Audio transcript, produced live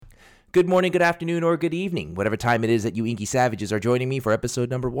Good morning, good afternoon, or good evening, whatever time it is that you inky savages are joining me for episode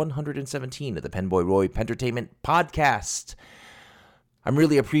number 117 of the Penboy Roy Pentertainment Podcast. I'm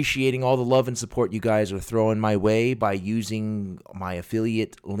really appreciating all the love and support you guys are throwing my way by using my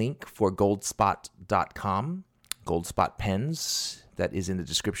affiliate link for goldspot.com, Goldspot Pens. That is in the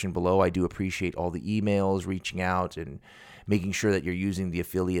description below. I do appreciate all the emails, reaching out, and making sure that you're using the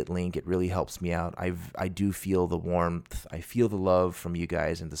affiliate link. It really helps me out. I do feel the warmth. I feel the love from you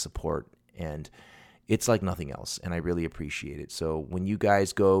guys and the support, and it's like nothing else, and I really appreciate it. So when you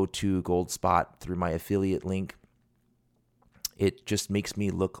guys go to Goldspot through my affiliate link, it just makes me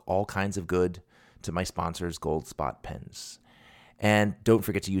look all kinds of good to my sponsors, Goldspot Pens. And don't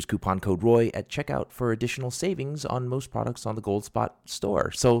forget to use coupon code ROY at checkout for additional savings on most products on the Goldspot store.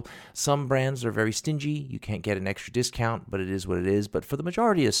 So some brands are very stingy. You can't get an extra discount, but it is what it is. But for the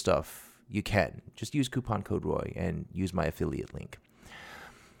majority of stuff, you can. Just use coupon code ROY and use my affiliate link.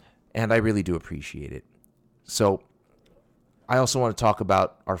 And I really do appreciate it. So I also want to talk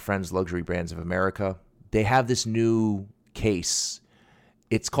about our friends, Luxury Brands of America. They have this new case.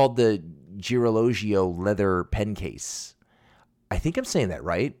 It's called the Girologio leather pen case. I think I'm saying that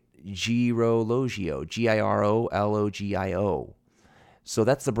right. Girologio, Girologio. So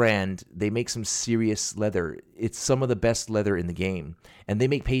that's the brand. They make some serious leather. It's some of the best leather in the game. And they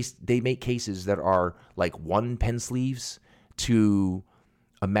make cases that are like one pen sleeves to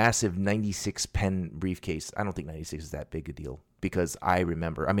a massive 96 pen briefcase. I don't think 96 is that big a deal because I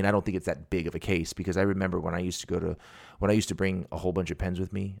don't think it's that big of a case because I remember when I used to bring a whole bunch of pens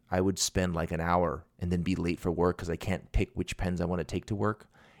with me, I would spend like an hour and then be late for work because I can't pick which pens I want to take to work.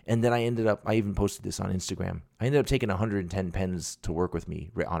 And then I even posted this on Instagram. I ended up taking 110 pens to work with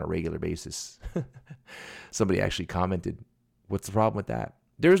me on a regular basis. Somebody actually commented, "What's the problem with that?"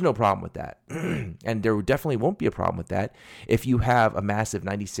 There's no problem with that. And there definitely won't be a problem with that if you have a massive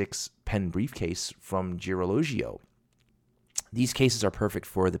 96 pen briefcase from Girologio. These cases are perfect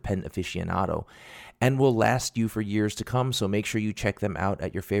for the pen aficionado and will last you for years to come, so make sure you check them out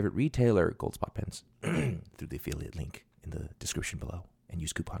at your favorite retailer, Goldspot Pens, through the affiliate link in the description below, and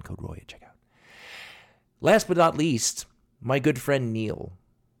use coupon code ROY at checkout. Last but not least, my good friend Neil.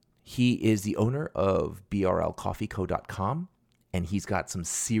 He is the owner of brlcoffeeco.com, and he's got some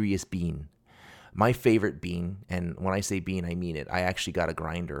serious bean. My favorite bean, and when I say bean, I mean it. I actually got a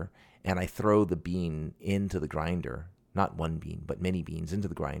grinder, and I throw the bean into the grinder. Not one bean, but many beans into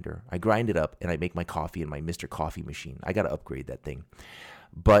the grinder. I grind it up, and I make my coffee in my Mr. Coffee machine. I got to upgrade that thing.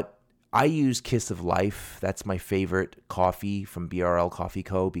 But I use Kiss of Life. That's my favorite coffee from BRL Coffee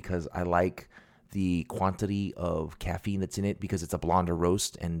Co. because I like the quantity of caffeine that's in it because it's a blonder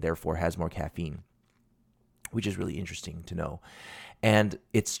roast and therefore has more caffeine, which is really interesting to know. And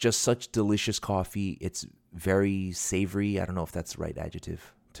it's just such delicious coffee. It's very savory. I don't know if that's the right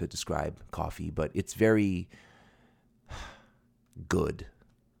adjective to describe coffee, but it's very good.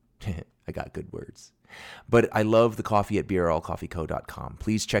 I got good words. But I love the coffee at brlcoffeeco.com.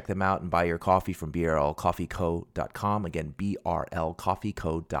 Please check them out and buy your coffee from brlcoffeeco.com. Again,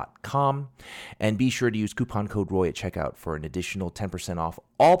 brlcoffeeco.com. And be sure to use coupon code ROY at checkout for an additional 10% off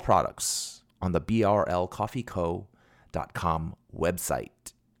all products on the brlcoffeeco.com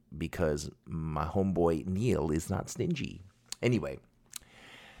website because my homeboy Neil is not stingy. Anyway,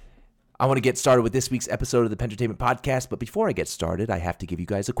 I want to get started with this week's episode of the Pentertainment Podcast, but before I get started, I have to give you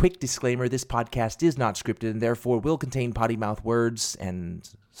guys a quick disclaimer. This podcast is not scripted and therefore will contain potty mouth words and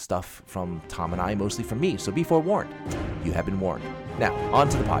stuff from Tom and I, mostly from me, so be forewarned. You have been warned. Now, on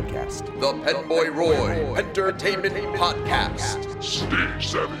to the podcast. The Penboy Roy Entertainment Podcast. Stay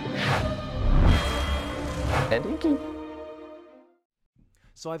savage. And inky.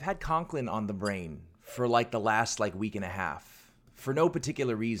 So I've had Conklin on the brain for like the last week and a half. For no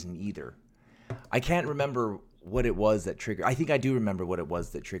particular reason either. I can't remember what it was that triggered. I think I do remember what it was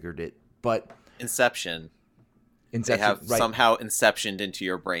that triggered it, but Inception. They have somehow inceptioned into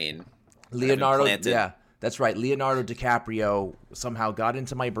your brain. Leonardo, yeah, that's right. Leonardo DiCaprio somehow got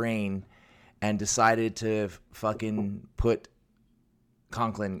into my brain and decided to fucking put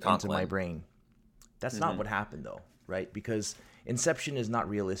Conklin into my brain. That's not what happened though, right? Because Inception is not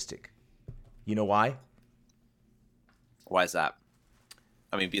realistic. You know why? Why is that?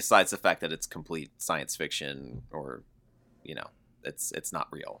 I mean, besides the fact that it's complete science fiction, or, it's not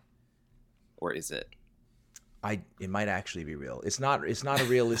real, or is it? It might actually be real. It's not a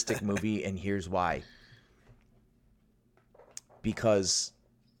realistic movie, and here's why. Because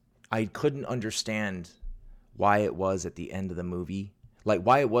I couldn't understand why it was at the end of the movie,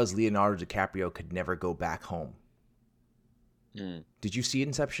 why it was Leonardo DiCaprio could never go back home. Did you see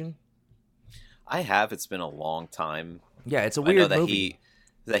Inception? I have. It's been a long time. Yeah, it's a weird movie.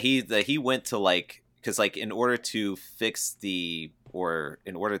 That he went to like, because like in order to fix the, or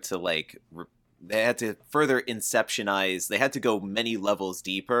in order to like they had to further inceptionize, they had to go many levels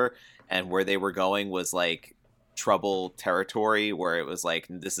deeper, and where they were going was like trouble territory where it was like,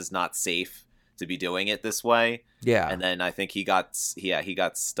 this is not safe to be doing it this way. Yeah. And then I think he got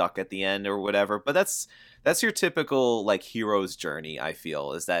stuck at the end or whatever. But that's your typical like hero's journey, I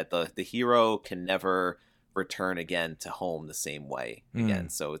feel, is that the hero can never return again to home the same way again.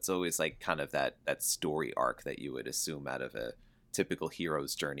 So it's always like kind of that story arc that you would assume out of a typical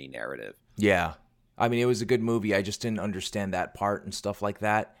hero's journey narrative. Yeah. I mean, it was a good movie. I just didn't understand that part and stuff like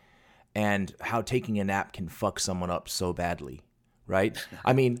that, and how taking a nap can fuck someone up so badly, right?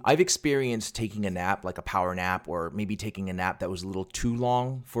 I mean, I've experienced taking a nap, like a power nap, or maybe taking a nap that was a little too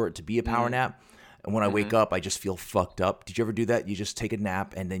long for it to be a power nap. And when I wake up, I just feel fucked up. Did you ever do that? You just take a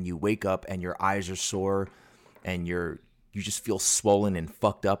nap and then you wake up and your eyes are sore and you just feel swollen and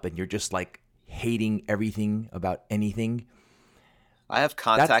fucked up, and you're just like hating everything about anything. I have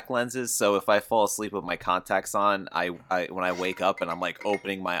contact lenses, so if I fall asleep with my contacts on, I when I wake up and I'm like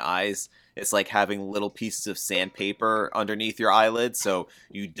opening my eyes, it's like having little pieces of sandpaper underneath your eyelids, so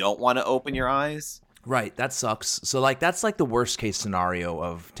you don't want to open your eyes. Right, that sucks. So like that's like the worst case scenario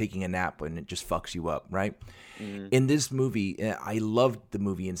of taking a nap when it just fucks you up, right? In this movie, I loved the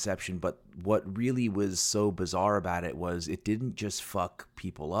movie Inception, but what really was so bizarre about it was it didn't just fuck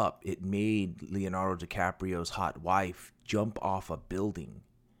people up. It made Leonardo DiCaprio's hot wife jump off a building,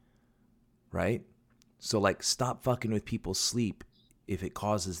 right? So like, stop fucking with people's sleep if it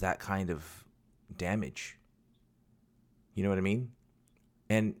causes that kind of damage. You know what I mean?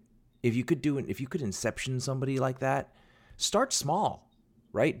 And if you could inception somebody like that, start small,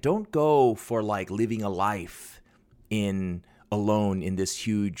 right? Don't go for like living a life alone in this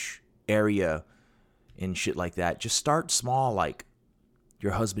huge area and shit like that. Just start small, like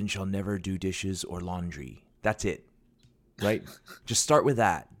your husband shall never do dishes or laundry. That's it, right? Just start with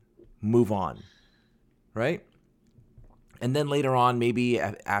that. Move on, right? And then later on, maybe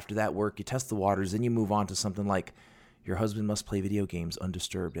after that work, you test the waters, then you move on to something like your husband must play video games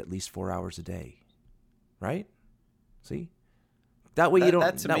undisturbed at least 4 hours a day, right? See? That way you don't.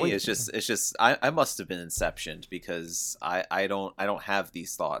 That to me is just. I must have been inceptioned, because I don't have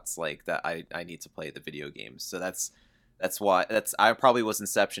these thoughts like that. I need to play the video games, so that's why I probably was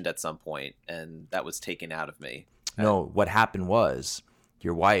inceptioned at some point, and that was taken out of me. No, what happened was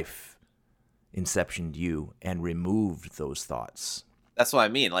your wife inceptioned you and removed those thoughts. That's what I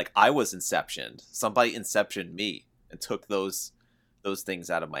mean. Like, I was inceptioned. Somebody inceptioned me and took those things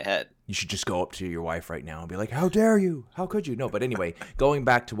out of my head. You should just go up to your wife right now and be like, how dare you? How could you? No, but anyway, going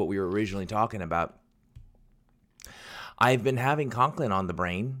back to what we were originally talking about, I've been having Conklin on the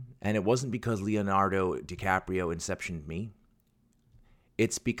brain, and it wasn't because Leonardo DiCaprio inceptioned me.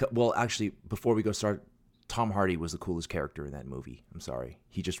 It's because, well, actually, before we go start, Tom Hardy was the coolest character in that movie. I'm sorry.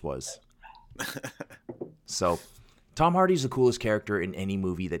 He just was. So, Tom Hardy's the coolest character in any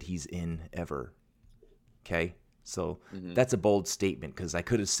movie that he's in ever. Okay? So, that's a bold statement, because I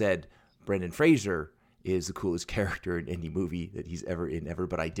could have said Brendan Fraser is the coolest character in any movie that he's ever in ever,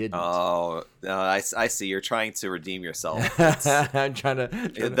 but I didn't. Oh, no, I see. You're trying to redeem yourself. I'm trying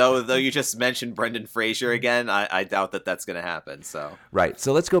to... Though you just mentioned Brendan Fraser again, I doubt that's going to happen. So right.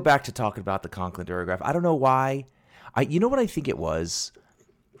 So let's go back to talking about the Conklin Durograph. I don't know why. You know what I think it was?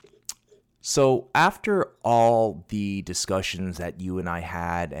 So after all the discussions that you and I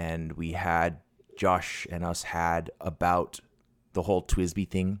had, and we had, Josh and us had, about the whole TWSBI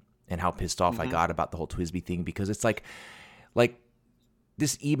thing and how pissed off I got about the whole TWSBI thing, because it's like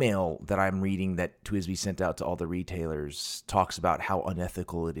this email that I'm reading that TWSBI sent out to all the retailers talks about how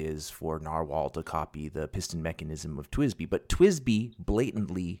unethical it is for Narwhal to copy the piston mechanism of TWSBI. But TWSBI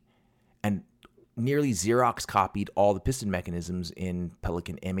blatantly and nearly Xerox copied all the piston mechanisms in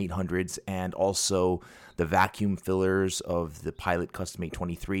Pelican M800s, and also the vacuum fillers of the Pilot Custom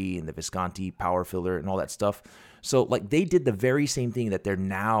 823 and the Visconti power filler and all that stuff. So like, they did the very same thing that they're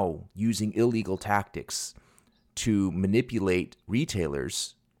now using illegal tactics to manipulate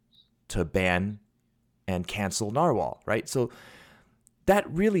retailers to ban and cancel Narwhal, right? So that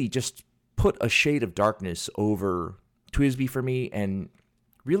really just put a shade of darkness over TWSBI for me, and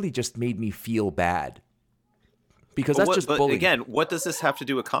really just made me feel bad, because that's just bullying. Again, what does this have to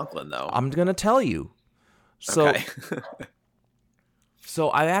do with Conklin, though? I'm going to tell you. So, okay. So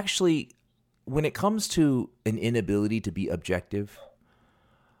I actually, when it comes to an inability to be objective,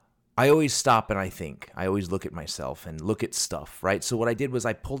 I always stop and I think. I always look at myself and look at stuff, right? So what I did was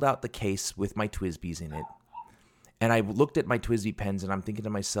I pulled out the case with my TWSBIs in it, and I looked at my TWSBI pens, and I'm thinking to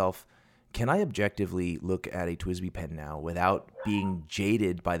myself, can I objectively look at a TWSBI pen now without being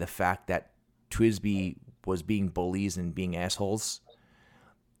jaded by the fact that TWSBI was being bullies and being assholes?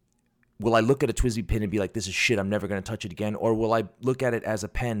 Will I look at a TWSBI pen and be like, this is shit, I'm never going to touch it again? Or will I look at it as a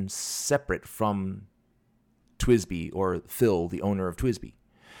pen separate from TWSBI or Phil, the owner of TWSBI?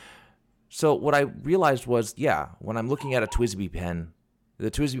 So what I realized was, yeah, when I'm looking at a TWSBI pen, the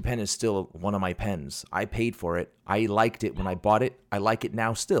TWSBI pen is still one of my pens. I paid for it. I liked it when I bought it. I like it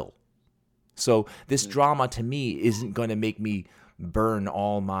now still. So this drama to me isn't going to make me burn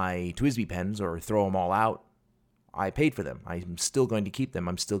all my TWSBI pens or throw them all out. I paid for them. I'm still going to keep them.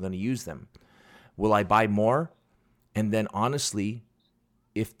 I'm still going to use them. Will I buy more? And then honestly,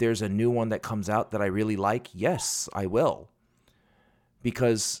 if there's a new one that comes out that I really like, yes, I will.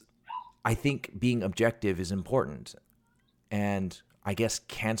 Because I think being objective is important. And I guess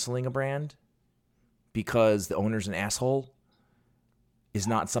canceling a brand because the owner's an asshole is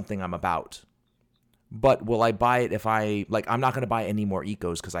not something I'm about. But will I buy it if I'm not going to buy any more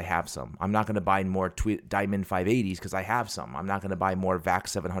Ecos because I have some. I'm not going to buy more Diamond 580s because I have some. I'm not going to buy more VAC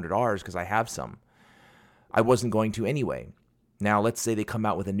 700Rs because I have some. I wasn't going to anyway. Now, let's say they come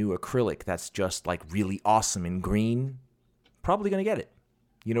out with a new acrylic that's just like really awesome in green. Probably going to get it.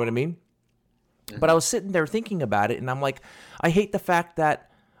 You know what I mean? Mm-hmm. But I was sitting there thinking about it, and I'm like, I hate the fact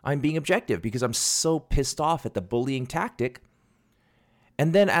that I'm being objective because I'm so pissed off at the bullying tactic.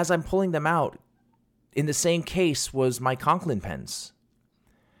 And then as I'm pulling them out, in the same case was my Conklin pens.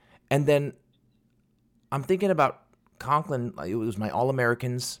 And then I'm thinking about Conklin. It was my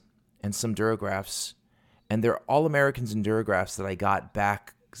All-Americans and some Duragraphs. And they're All-Americans and Duragraphs that I got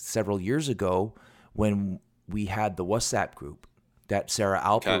back several years ago when we had the WhatsApp group that Sarah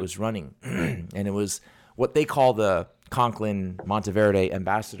Alper was running. And it was what they call the Conklin Monteverde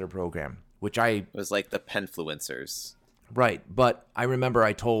Ambassador Program, which it was like the penfluencers. Right. But I remember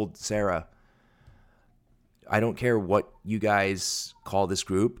I told Sarah, I don't care what you guys call this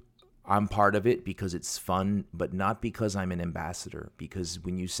group. I'm part of it because it's fun, but not because I'm an ambassador. Because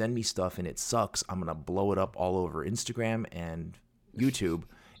when you send me stuff and it sucks, I'm going to blow it up all over Instagram and YouTube,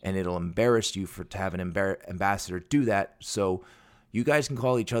 and it'll embarrass you to have an ambassador do that. So you guys can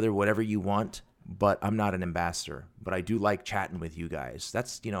call each other whatever you want, but I'm not an ambassador. But I do like chatting with you guys.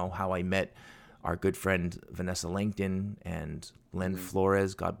 That's, how I met our good friend Vanessa Langton and Len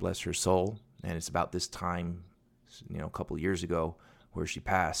Flores, God bless her soul. And it's about this time, a couple of years ago where she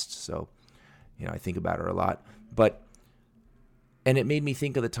passed. So, I think about her a lot. And it made me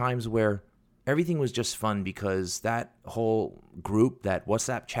think of the times where everything was just fun because that whole group, that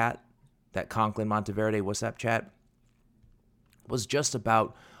WhatsApp chat, that Conklin Monteverde WhatsApp chat was just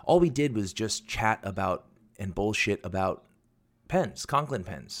about, all we did was just chat about and bullshit about pens, Conklin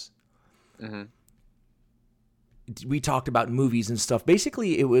pens. Mm-hmm. We talked about movies and stuff.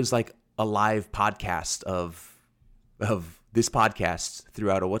 Basically, it was like a live podcast of this podcast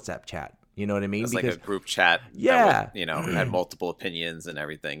throughout a WhatsApp chat. You know what I mean? It's like a group chat. Yeah. That had multiple opinions and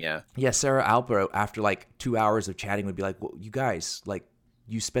everything. Yeah. Yeah. Sarah Alper, after like 2 hours of chatting, would be like, well, you guys, like,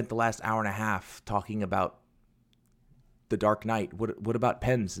 you spent the last hour and a half talking about The Dark Knight. What about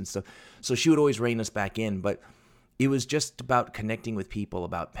pens and stuff? So she would always rein us back in. But it was just about connecting with people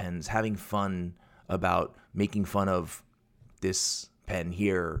about pens, having fun about making fun of this pen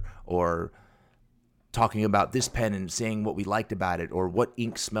here, or talking about this pen and saying what we liked about it, or what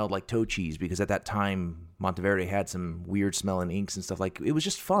ink smelled like toe cheese, because at that time Monteverde had some weird smelling inks and stuff. Like, it was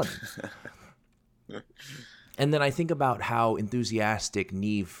just fun. And then I think about how enthusiastic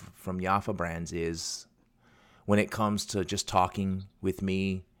Neve from Jaffa Brands is when it comes to just talking with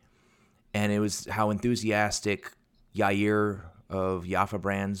me, and it was how enthusiastic Yair of Jaffa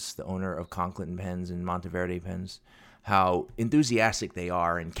Brands, the owner of Conklin pens and Monteverde pens, how enthusiastic they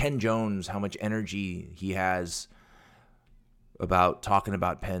are, and Ken Jones, how much energy he has about talking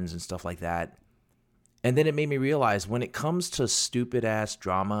about pens and stuff like that. And then it made me realize, when it comes to stupid ass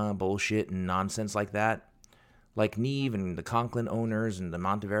drama, bullshit, and nonsense like that, like Neve and the Conklin owners and the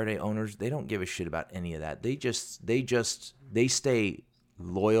Monteverde owners, they don't give a shit about any of that. They stay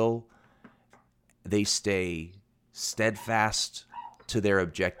loyal. They stay steadfast to their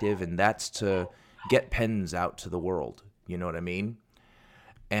objective, and that's to get pens out to the world. You know what I mean?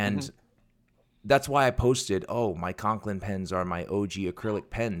 And that's why I posted, my Conklin pens are my OG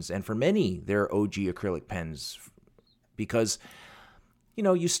acrylic pens. And for many, they're OG acrylic pens, because,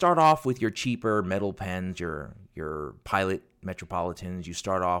 you start off with your cheaper metal pens, your Pilot Metropolitans. You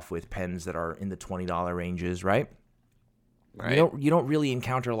start off with pens that are in the $20 ranges, right? Right. You don't really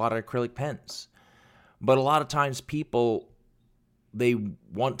encounter a lot of acrylic pens. But a lot of times people, they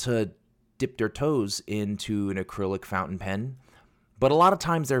want to dip their toes into an acrylic fountain pen, But a lot of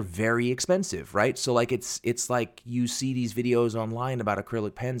times they're very expensive, right? So like it's like you see these videos online about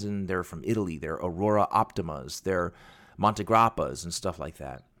acrylic pens and they're from Italy. They're Aurora Optimas, they're Montegrappas and stuff like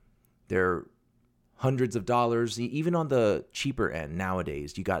that. They're hundreds of dollars, even on the cheaper end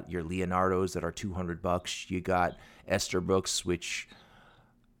nowadays. You got your Leonardos that are $200. You got Esterbrooks, which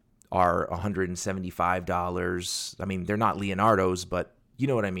are $175. I mean, they're not Leonardos, but you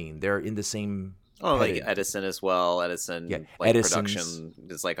know what I mean. They're in the same. Oh, like Edison as well. Edison, yeah, like production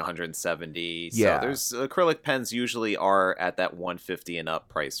is like 170. Yeah. So there's acrylic pens usually are at that 150 and up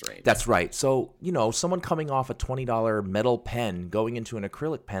price range. That's right. So, someone coming off a $20 metal pen going into an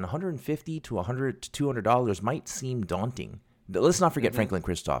acrylic pen, $150 to $100 to $200 might seem daunting. Let's not forget Franklin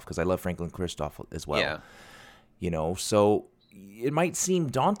Christoph, because I love Franklin Christoph as well. Yeah. So it might seem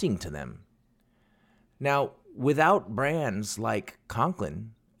daunting to them. Now, without brands like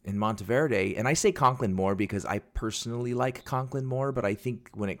Conklin in Monteverde, and I say Conklin more because I personally like Conklin more, but I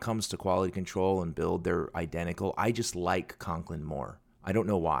think when it comes to quality control and build, they're identical. I just like Conklin more. I don't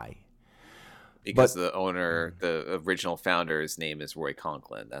know why. Because the owner, the original founder's name is Roy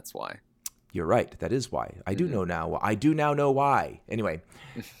Conklin. That's why. You're right. That is why. I do know now. I do now know why. Anyway,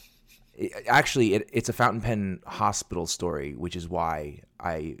 it's a fountain pen hospital story, which is why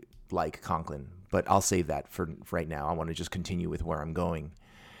I like Conklin. But I'll save that for right now. I want to just continue with where I'm going.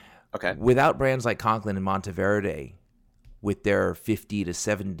 Okay. Without brands like Conklin and Monteverde, with their $50 to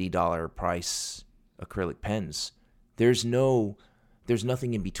 $70 price acrylic pens, there's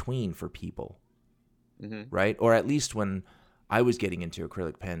nothing in between for people, right? Or at least when I was getting into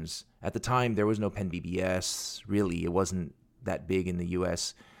acrylic pens, at the time there was no Pen BBS. Really, it wasn't that big in the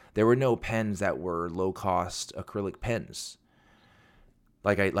U.S. There were no pens that were low cost acrylic pens.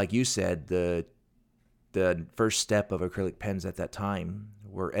 Like you said, the first step of acrylic pens at that time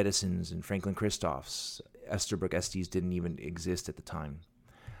were Edison's and Franklin Christoph's. Esterbrook STs didn't even exist at the time.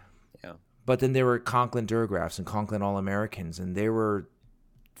 Yeah. But then there were Conklin Duragraphs and Conklin All-Americans, and they were,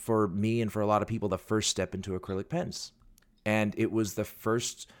 for me and for a lot of people, the first step into acrylic pens. And it was the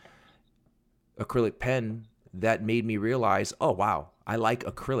first acrylic pen that made me realize, oh, wow, I like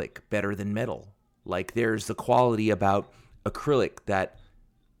acrylic better than metal. Like, there's the quality about acrylic that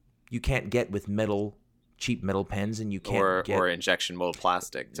you can't get with cheap metal pens, and you can't get... Or injection molded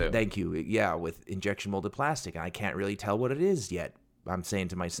plastic, too. Thank you. Yeah, with injection molded plastic. I can't really tell what it is yet, I'm saying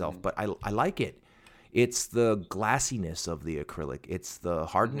to myself, but I like it. It's the glassiness of the acrylic. It's the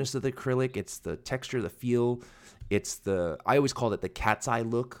hardness of the acrylic. It's the texture, the feel. I always called it the cat's eye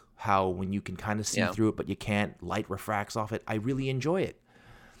look, how when you can kind of see through it, but you can't, light refracts off it. I really enjoy it.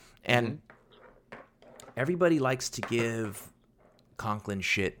 And everybody likes to give Conklin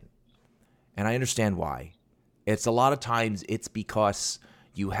shit, and I understand why. It's a lot of times it's because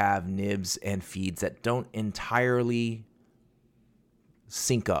you have nibs and feeds that don't entirely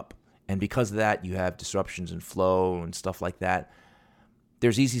sync up. And because of that, you have disruptions in flow and stuff like that.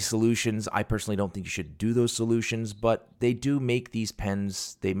 There's easy solutions. I personally don't think you should do those solutions, but they do make these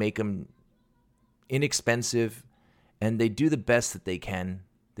pens. They make them inexpensive, and they do the best that they can.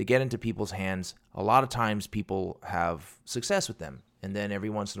 They get into people's hands. A lot of times people have success with them, and then every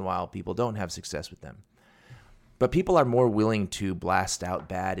once in a while people don't have success with them. But people are more willing to blast out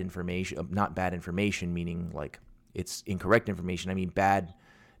bad information, not bad information, meaning like it's incorrect information. I mean bad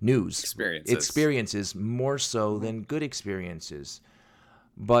news. Experiences more so than good experiences.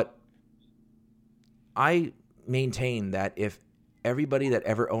 But I maintain that if everybody that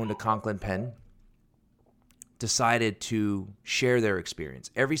ever owned a Conklin pen decided to share their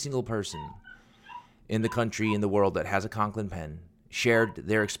experience, every single person in the country, in the world that has a Conklin pen shared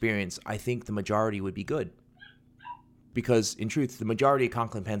their experience, I think the majority would be good. Because in truth, the majority of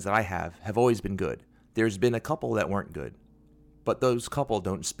Conklin pens that I have always been good. There's been a couple that weren't good, but those couple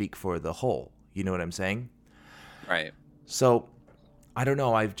don't speak for the whole. You know what I'm saying? Right. So, I don't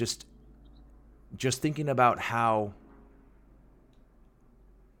know. I've just thinking about how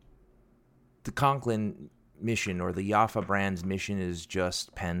the Conklin mission or the Jaffa brand's mission is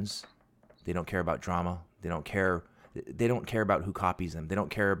just pens. They don't care about drama. They don't care about who copies them. They don't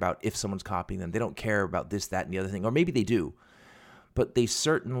care about if someone's copying them. They don't care about this, that, and the other thing. Or maybe they do. But they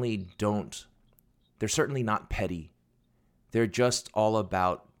certainly don't. They're certainly not petty. They're just all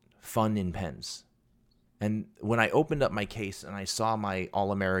about fun in pens. And when I opened up my case and I saw my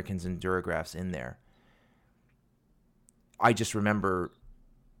All-Americans and Duragraphs in there, I just remember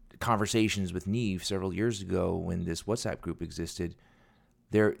conversations with Neve several years ago when this WhatsApp group existed.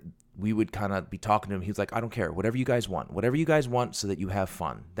 We would kind of be talking to him. He was like, I don't care. Whatever you guys want so that you have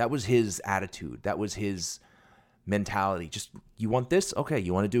fun. That was his attitude. That was his mentality. Just, you want this? Okay.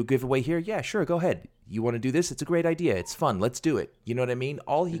 You want to do a giveaway here? Yeah, sure. Go ahead. You want to do this? It's a great idea. It's fun. Let's do it. You know what I mean?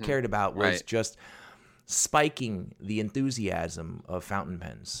 All he cared about was Right. just spiking the enthusiasm of fountain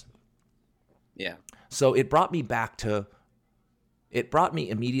pens. Yeah. So it brought me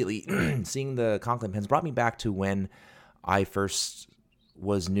immediately, seeing the Conklin pens brought me back to when I first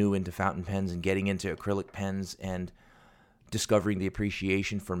was new into fountain pens and getting into acrylic pens and discovering the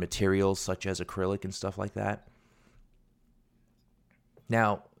appreciation for materials such as acrylic and stuff like that.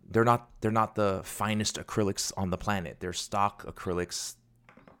 Now, they're not the finest acrylics on the planet. They're stock acrylics.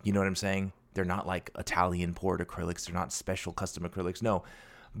 You know what I'm saying? They're not like Italian poured acrylics. They're not special custom acrylics. No.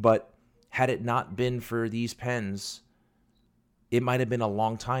 But had it not been for these pens, it might have been a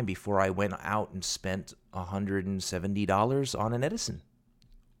long time before I went out and spent $170 on an Edison.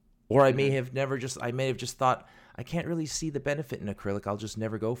 Or I may have just thought, I can't really see the benefit in acrylic. I'll just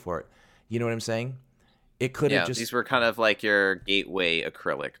never go for it. You know what I'm saying? It could have just... These were kind of like your gateway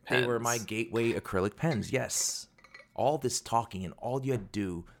acrylic pens. They were my gateway acrylic pens, yes. All this talking and all you had to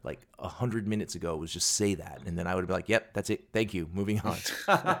do like 100 minutes ago was just say that. And then I would be like, yep, that's it. Thank you. Moving on.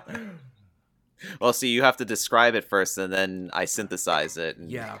 Well, see, you have to describe it first, and then I synthesize it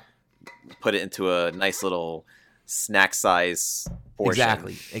and put it into a nice little snack size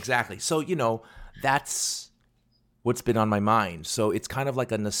portion. Exactly. So, that's what's been on my mind. So it's kind of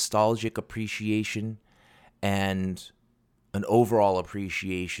like a nostalgic appreciation and an overall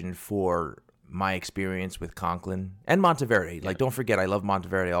appreciation for my experience with Conklin and Monteverde. Like, don't forget, I love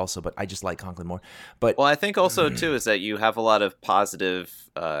Monteverde also, but I just like Conklin more. But well, I think also too is that you have a lot of positive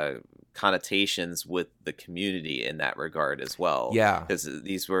connotations with the community in that regard as well. Yeah, because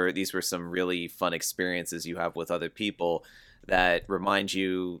these were some really fun experiences you have with other people that remind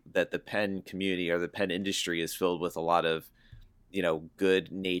you that the pen community or the pen industry is filled with a lot of,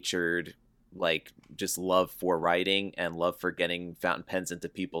 good natured, like just love for writing and love for getting fountain pens into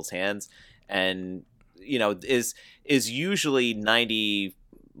people's hands, and is usually 99%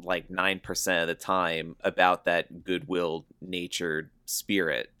 of the time about that goodwill natured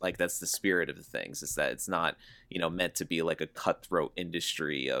spirit. Like, that's the spirit of the things, is that it's not meant to be like a cutthroat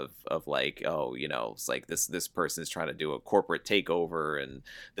industry of like, it's like this person is trying to do a corporate takeover and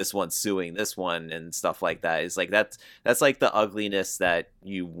this one's suing this one and stuff like that. It's like that's like the ugliness that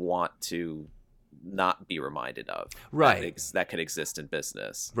you want to not be reminded of, right? That could exist in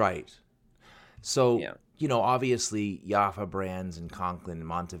business, right? So obviously Jaffa Brands and Conklin and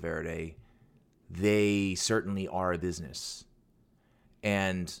Monteverde, they certainly are a business.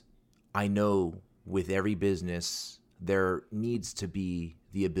 And I know with every business, there needs to be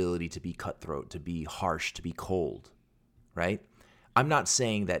the ability to be cutthroat, to be harsh, to be cold, right? I'm not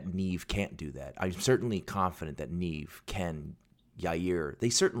saying that Neve can't do that. I'm certainly confident that Neve can, Yair, they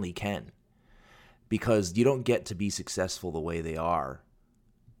certainly can. Because you don't get to be successful the way they are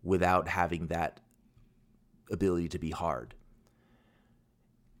without having that ability to be hard.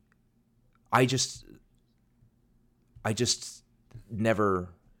 I just never,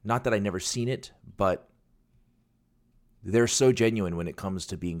 not that I never seen it, but they're so genuine when it comes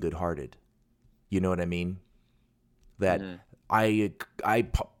to being good-hearted. You know what I mean? That I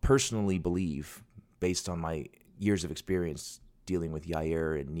personally believe, based on my years of experience dealing with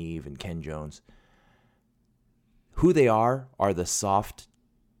Yair and Neve and Ken Jones, who they are the soft,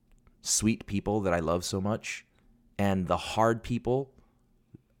 sweet people that I love so much, and the hard people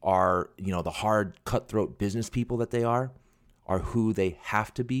are, the hard, cutthroat business people that they are who they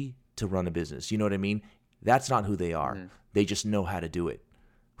have to be to run a business. You know what I mean? That's not who they are. They just know how to do it.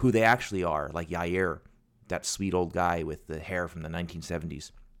 Who they actually are, like Yair, that sweet old guy with the hair from the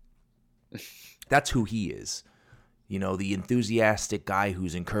 1970s. That's who he is. The enthusiastic guy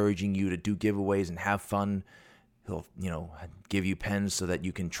who's encouraging you to do giveaways and have fun. He'll, give you pens so that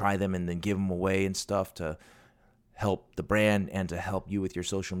you can try them and then give them away and stuff to help the brand and to help you with your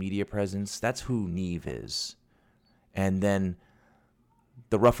social media presence. That's who Neve is. And then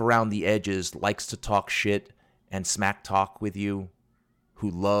the rough around the edges, likes to talk shit and smack talk with you, who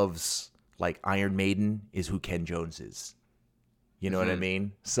loves like Iron Maiden, is who Ken Jones is. You know what I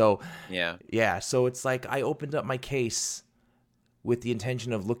mean? So yeah. So it's like I opened up my case with the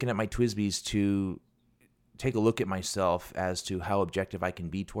intention of looking at my TWSBIs to take a look at myself as to how objective I can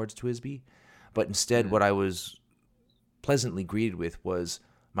be towards TWSBI. But instead, what I was pleasantly greeted with was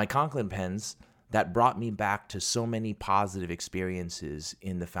my Conklin pens that brought me back to so many positive experiences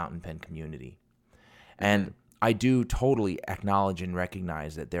in the fountain pen community. And I do totally acknowledge and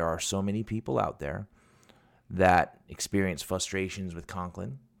recognize that there are so many people out there that experience frustrations with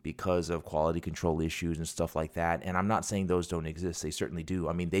Conklin, because of quality control issues and stuff like that. And I'm not saying those don't exist. They certainly do.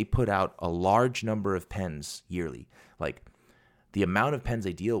 I mean, they put out a large number of pens yearly. Like, the amount of pens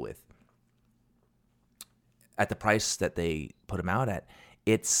they deal with at the price that they put them out at,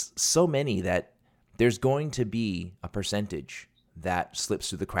 it's so many that there's going to be a percentage that slips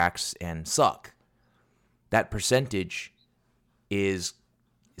through the cracks and suck. That percentage is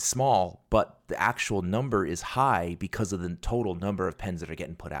small, but the actual number is high because of the total number of pens that are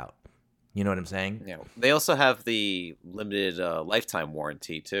getting put out. You know what I'm saying? Yeah. They also have the limited lifetime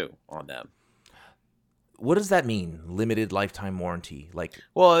warranty too on them. What does that mean? Limited lifetime warranty? Like,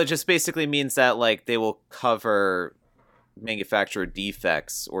 well, it just basically means that like they will cover manufacturer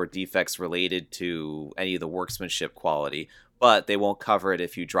defects or defects related to any of the workmanship quality, but they won't cover it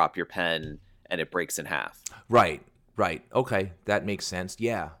if you drop your pen and it breaks in half. Right. Okay, that makes sense.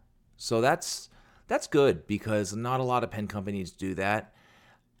 Yeah. So that's good because not a lot of pen companies do that.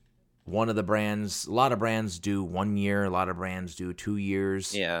 A lot of brands do 1 year, a lot of brands do 2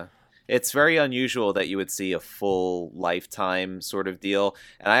 years. Yeah. It's very unusual that you would see a full lifetime sort of deal.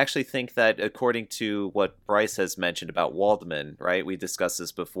 And I actually think that according to what Bryce has mentioned about Waldman, right? We discussed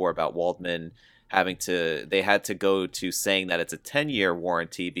this before about Waldman they had to go to saying that it's a 10-year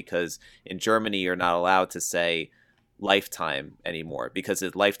warranty because in Germany you're not allowed to say lifetime anymore because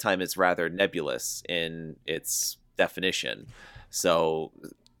lifetime is rather nebulous in its definition. So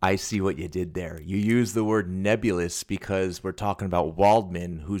I see what you did there. You use the word nebulous because we're talking about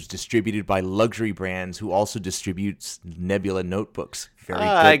Waldman, who's distributed by luxury brands, who also distributes Nebula notebooks. Very good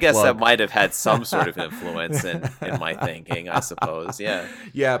I guess plug. That might have had some sort of influence in my thinking, I suppose. Yeah.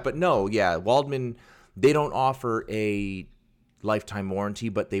 Yeah, but no, yeah. Waldman, they don't offer a lifetime warranty,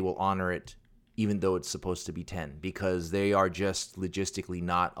 but they will honor it even though it's supposed to be 10 because they are just logistically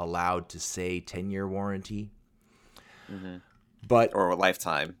not allowed to say 10-year warranty. Mm-hmm. But or a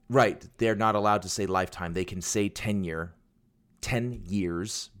lifetime. Right. They're not allowed to say lifetime. They can say 10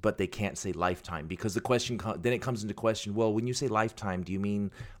 years, but they can't say lifetime because the question then it comes into question, well, when you say lifetime, do you mean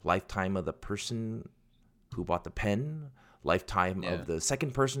lifetime of the person who bought the pen? Lifetime of the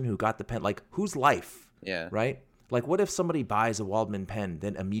second person who got the pen? Like, whose life? Yeah. Right? Like, what if somebody buys a Waldman pen,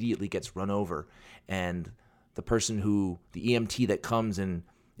 then immediately gets run over, and the EMT that comes and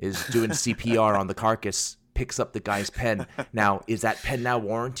is doing CPR on the carcass picks up the guy's pen. Now, is that pen now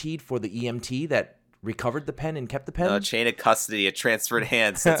warranted for the EMT that recovered the pen and kept the pen? No, chain of custody, a transferred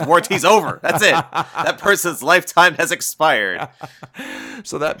hands. Its warranty's over. That's it. That person's lifetime has expired.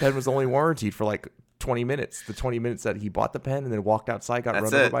 So that pen was only warranted for like 20 minutes. The 20 minutes that he bought the pen and then walked outside, got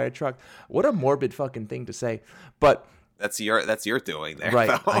run over by a truck. What a morbid fucking thing to say. But that's your doing there. Right,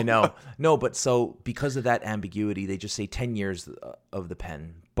 though. I know. No, but so because of that ambiguity, they just say 10 years of the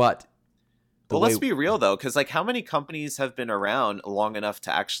pen. But let's be real though, because like how many companies have been around long enough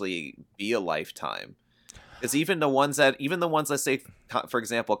to actually be a lifetime? Because even the ones let's say, for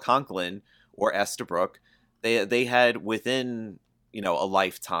example, Conklin or Estabrook, they had within a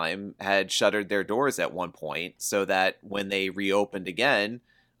lifetime had shuttered their doors at one point, so that when they reopened again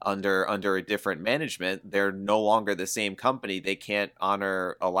under a different management, they're no longer the same company. They can't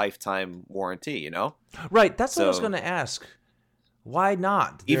honor a lifetime warranty. Right. That's what I was going to ask. Why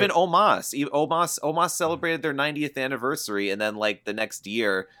not? Even Omas celebrated their 90th anniversary, and then like the next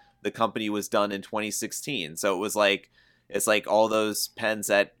year, the company was done in 2016. So it was like it's like all those pens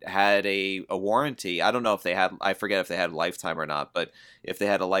that had a warranty. I don't know if they had. I forget if they had a lifetime or not. But if they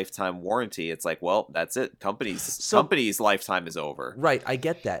had a lifetime warranty, it's like, well, that's it. Company's lifetime is over. Right. I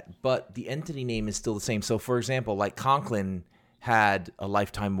get that, but the entity name is still the same. So, for example, like Conklin had a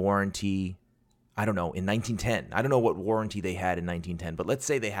lifetime warranty. I don't know, in 1910. I don't know what warranty they had in 1910, but let's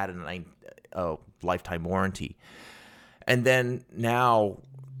say they had a lifetime warranty. And then now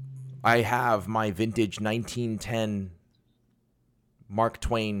I have my vintage 1910 Mark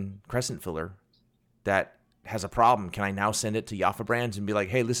Twain crescent filler that has a problem. Can I now send it to Jaffa Brands and be like,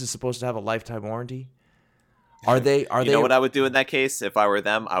 hey, this is supposed to have a lifetime warranty? Are they? You know what I would do in that case? If I were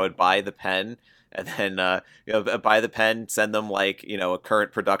them, I would buy the pen and then buy the pen, send them like a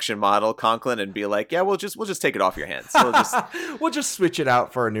current production model Conklin, and be like, yeah, we'll just take it off your hands. We'll just switch it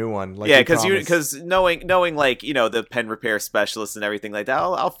out for a new one. Like because knowing like the pen repair specialist and everything like that,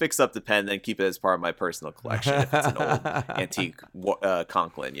 I'll fix up the pen and then keep it as part of my personal collection if it's an old antique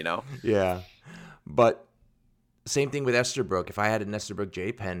Conklin. Yeah, but same thing with Estabrook. If I had an Estabrook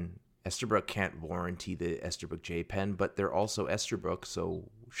J pen, Estabrook can't warranty the Estabrook J pen, but they're also Estabrook, so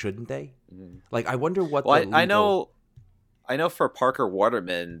shouldn't they? Mm-hmm. Like, I wonder what. Well, I know for Parker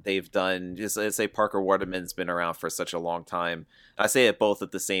Waterman, they've done. Just let's say Parker Waterman's been around for such a long time. I say it both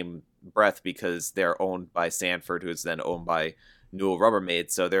at the same breath because they're owned by Sanford, who's then owned by Newell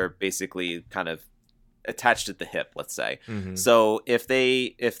Rubbermaid, so they're basically kind of attached at the hip, let's say. Mm-hmm. So if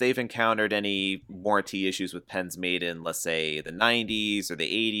they've encountered any warranty issues with pens made in, let's say, the 90s or the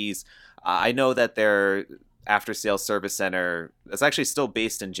 80s, I know that their after sales service center is actually still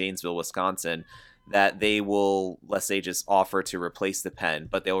based in Janesville, Wisconsin, that they will, let's say, just offer to replace the pen,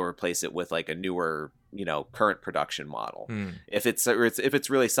 but they'll replace it with like a newer, current production model. If it's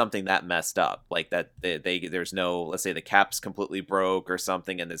really something that messed up, like that there's no, let's say the cap's completely broke or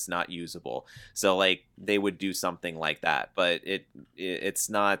something and it's not usable, so like they would do something like that. But it's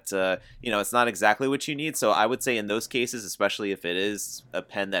not it's not exactly what you need. So I would say in those cases, especially if it is a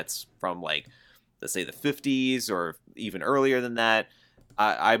pen that's from, like, let's say the 50s or even earlier than that,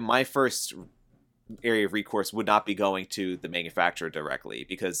 my first area of recourse would not be going to the manufacturer directly,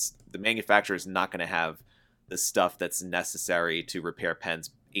 because the manufacturer is not going to have the stuff that's necessary to repair pens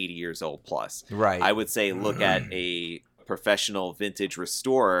 80 years old plus. Right. I would say look at a professional vintage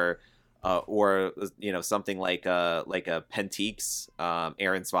restorer, or something like a Pentiques,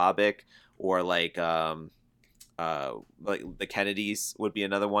 Aaron Svabic, or like the Kennedys would be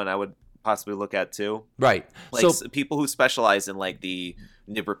another one I would possibly look at too. Right. Like, so people who specialize in like the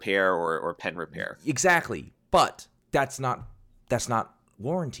nib repair or pen repair. Exactly. But that's not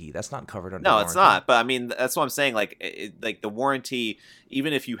warranty. That's not covered under warranty. It's not. But I mean, that's what I'm saying. Like, like the warranty,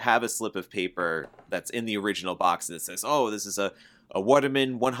 even if you have a slip of paper that's in the original box and it says, oh, this is a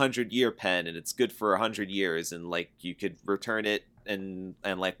Waterman 100-year pen and it's good for 100 years, and like you could return it and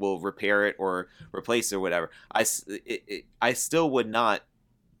like we'll repair it or replace it or whatever. I still would not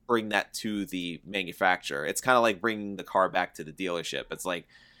bring that to the manufacturer. It's kind of like bringing the car back to the dealership. It's like,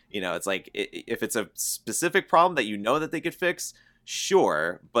 it's like if it's a specific problem that that they could fix,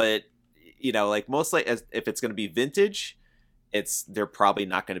 sure, but like mostly if it's going to be vintage, they're probably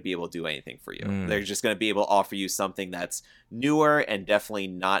not going to be able to do anything for you. They're just going to be able to offer you something that's newer and definitely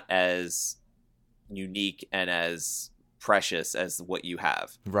not as unique and as precious as what you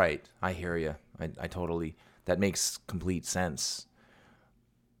have. Right. I hear you. I totally, that makes complete sense.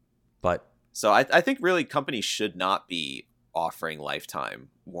 But so I think really companies should not be offering lifetime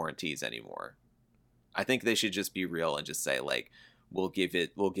warranties anymore. I think they should just be real and just say, like, we'll give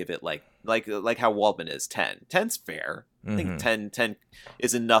it like how Waldman is 10. 10's fair. I think 10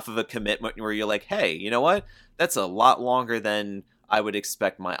 is enough of a commitment where you're like, hey, you know what? That's a lot longer than I would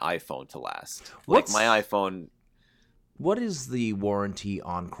expect my iPhone to last. Like my iPhone. What is the warranty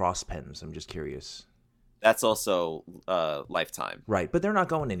on cross pens? I'm just curious. That's also lifetime. Right, but they're not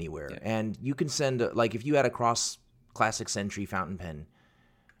going anywhere. Yeah. And you can send, like, if you had a Cross Classic Century fountain pen,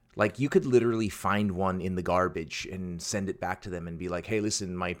 like, you could literally find one in the garbage and send it back to them and be like, hey,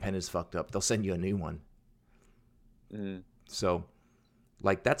 listen, my pen is fucked up. They'll send you a new one. So,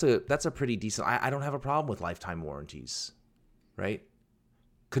 like, that's a pretty decent. I don't have a problem with lifetime warranties, right?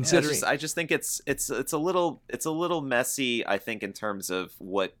 Considering, I just think it's a little messy, I think, in terms of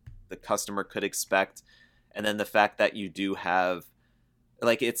what the customer could expect. And then the fact that you do have,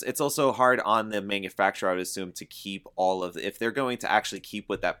 like, it's also hard on the manufacturer, I would assume, to keep all of if they're going to actually keep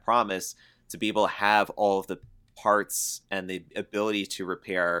with that promise, to be able to have all of the parts and the ability to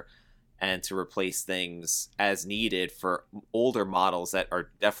repair and to replace things as needed for older models that are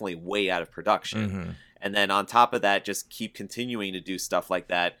definitely way out of production. And then on top of that, just keep continuing to do stuff like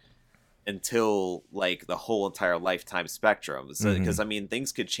that until, like, the whole entire lifetime spectrum. So, because I mean,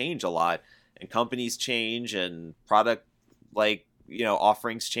 things could change a lot, and companies change, and product, like,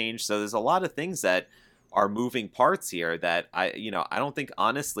 offerings change. So there's a lot of things that are moving parts here that I don't think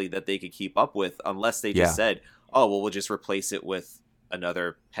honestly that they could keep up with unless they just said, oh, well, we'll just replace it with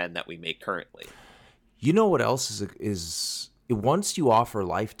another pen that we make currently. You know what else is once you offer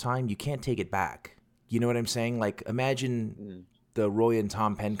lifetime, you can't take it back. You know what I'm saying? Like, imagine the Roy and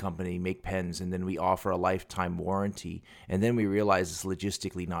Tom Pen Company make pens, and then we offer a lifetime warranty, and then we realize it's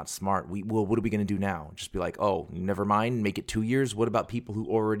logistically not smart. What are we going to do now? Just be like, oh, never mind, make it 2 years? What about people who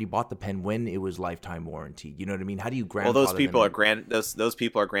already bought the pen when it was lifetime warranty? You know what I mean? How do you grandfather those people them? Those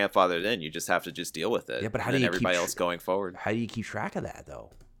people are grandfathered in. You just have to just deal with it. Yeah, but how do you everybody else going forward? How do you keep track of that,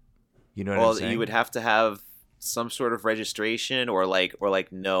 though? You know what I'm saying? Well, you would have to have some sort of registration or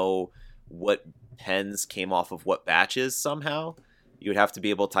know what pens came off of what batches somehow. You would have to be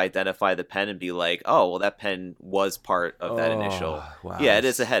able to identify the pen and be like, oh, well, that pen was part of that initial. Wow. Yeah, it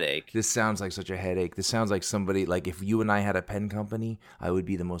is a headache. This sounds like such a headache. This sounds like somebody, like, if you and I had a pen company, I would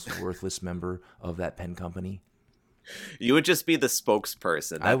be the most worthless member of that pen company. You would just be the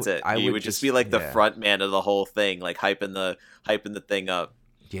spokesperson. That's it. You would just be like the front man of the whole thing, like hyping the thing up.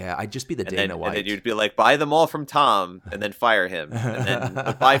 Yeah, I'd just be the Dana White. And then you'd be like, buy them all from Tom, and then fire him, and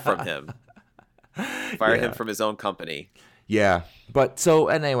then buy from him. Fire him from his own company. Yeah, but so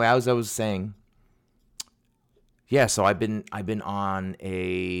anyway, as I was saying, yeah. So I've been on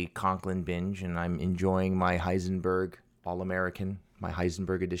a Conklin binge, and I'm enjoying my Heisenberg All American, my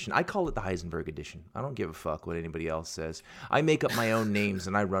Heisenberg edition. I call it the Heisenberg edition. I don't give a fuck what anybody else says. I make up my own names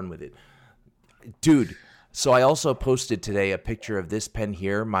and I run with it, dude. So I also posted today a picture of this pen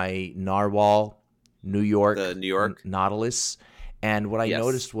here, my Narwhal, New York, the New York Nautilus. And what I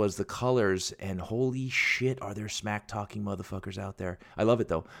noticed was the colors, and holy shit, are there smack-talking motherfuckers out there. I love it,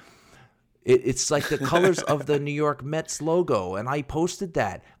 though. It's like the colors of the New York Mets logo, and I posted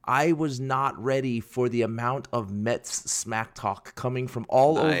that. I was not ready for the amount of Mets smack talk coming from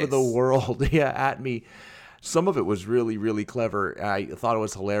all over the world at me. Some of it was really, really clever. I thought it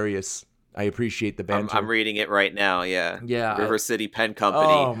was hilarious. I appreciate the banter. I'm reading it right now, yeah. Yeah. City Pen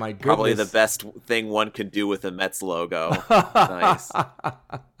Company. Oh, my goodness. Probably the best thing one could do with a Mets logo. Nice.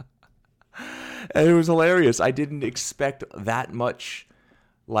 And it was hilarious. I didn't expect that much,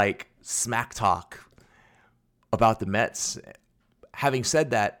 like, smack talk about the Mets. Having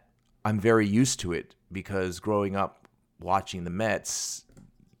said that, I'm very used to it because growing up watching the Mets,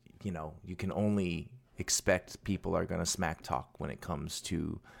 you know, you can only expect people are going to smack talk when it comes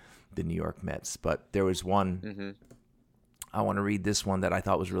to the New York Mets. But there was one, I want to read this one that I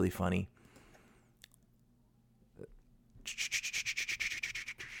thought was really funny.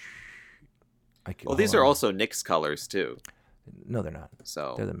 These are also Knicks colors too. No, they're not.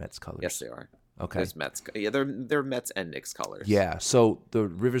 So they're the Mets colors. Yes, they are. Okay. There's Mets. Yeah, they're Mets and Knicks colors. Yeah. So the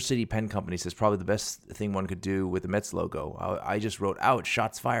River City Pen Company says probably the best thing one could do with the Mets logo. I just wrote, ouch,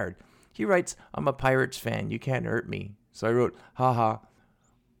 shots fired. He writes, I'm a Pirates fan. You can't hurt me. So I wrote, haha.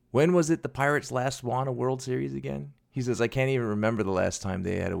 When was it the Pirates last won a World Series again? He says, I can't even remember the last time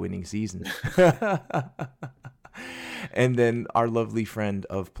they had a winning season. And then our lovely friend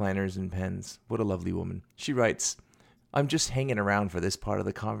of Planners and Pens, what a lovely woman. She writes, I'm just hanging around for this part of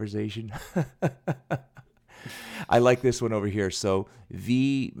the conversation. I like this one over here. So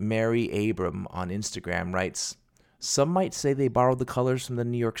V. Mary Abram on Instagram writes, some might say they borrowed the colors from the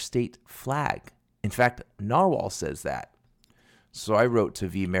New York State flag. In fact, Narwhal says that. So I wrote to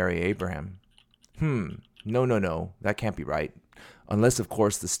V. Mary Abraham, no, that can't be right. Unless, of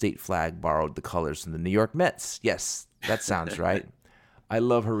course, the state flag borrowed the colors from the New York Mets. Yes, that sounds right. I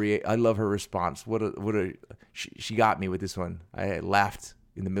love her. I love her response. She got me with this one. I laughed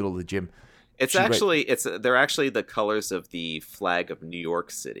in the middle of the gym. They're actually the colors of the flag of New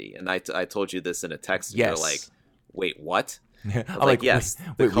York City. And I told you this in a text. And you're like, wait, what? Yeah. I was like, yes,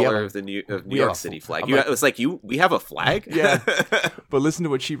 the color of the New York City flag. It was like, we have a flag? Yeah. But listen to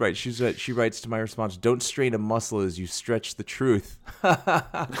what she writes. She writes to my response, don't strain a muscle as you stretch the truth.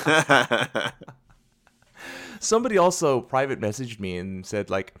 Somebody also private messaged me and said,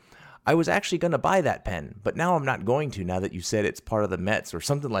 like, I was actually going to buy that pen, but now I'm not going to now that you said it's part of the Mets or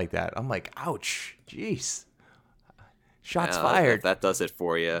something like that. I'm like, ouch, jeez. Shots fired. If that does it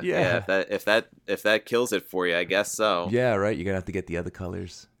for you. Yeah. If that kills it for you, I guess so. Yeah, right. You're gonna have to get the other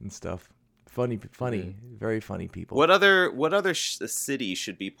colors and stuff. Funny, very funny people. What other city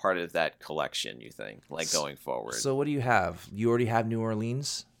should be part of that collection? You think, like going forward? So what do you have? You already have New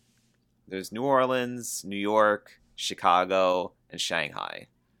Orleans. There's New Orleans, New York, Chicago, and Shanghai.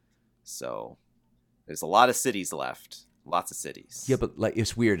 So there's a lot of cities left. Lots of cities. Yeah, but like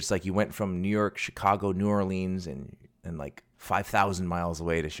it's weird. It's like you went from New York, Chicago, New Orleans, and like 5,000 miles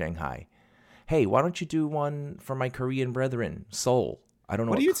away to Shanghai. Hey, why don't you do one for my Korean brethren, Seoul? I don't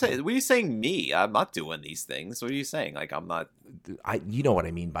know. What are you saying? What are you saying? Me? I'm not doing these things. What are you saying? Like I'm not. You know what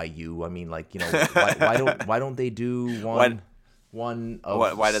I mean by you. I mean, like, you know, why don't they do one?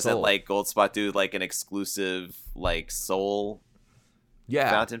 Why doesn't like Goldspot do like an exclusive like Seoul? Yeah.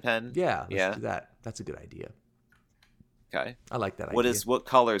 Fountain pen. Yeah. Let's do that. That's a good idea. Okay. I like that idea. What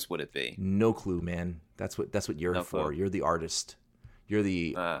colors would it be? No clue, man. That's what you're for. Clue. You're the artist. You're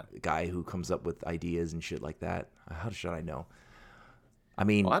the guy who comes up with ideas and shit like that. How should I know? I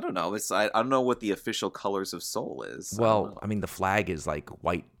mean, I don't know. I don't know what the official colors of Seoul is. Well, I mean, the flag is like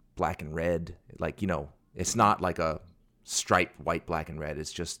white, black, and red. Like, you know, it's not like a striped white, black, and red.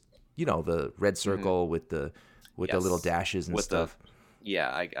 It's just, you know, the red circle with the little dashes and stuff.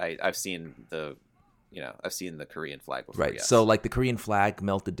 I've seen the. I've seen the Korean flag before. Right. Yes. So, like, the Korean flag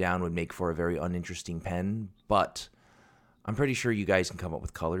melted down would make for a very uninteresting pen, but I'm pretty sure you guys can come up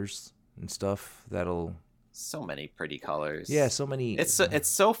with colors and stuff that'll. So many pretty colors. Yeah, so many. It's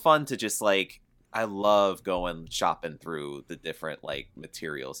so fun to just like. I love going shopping through the different like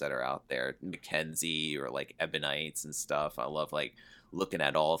materials that are out there, Mackenzie or like ebonites and stuff. I love like looking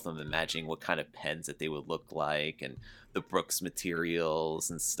at all of them, imagining what kind of pens that they would look like, and the Brooks materials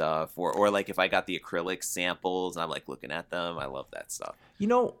and stuff. Or like if I got the acrylic samples and I'm like looking at them, I love that stuff. You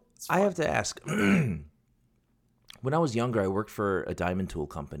know, I have to ask. When I was younger, I worked for a diamond tool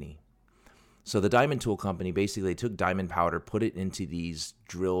company. So the diamond tool company, basically, they took diamond powder, put it into these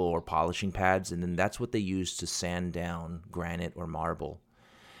drill or polishing pads, and then that's what they used to sand down granite or marble.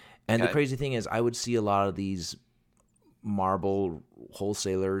 And the crazy thing is, I would see a lot of these marble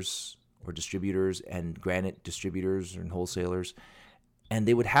wholesalers or distributors and granite distributors and wholesalers, and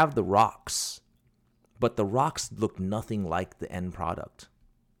they would have the rocks, but the rocks looked nothing like the end product.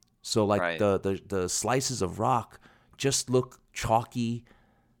 So like the slices of rock just look chalky.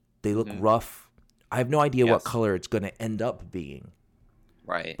 They look rough. I have no idea what color it's going to end up being.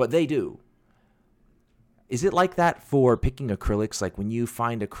 Right. But they do. Is it like that for picking acrylics? Like when you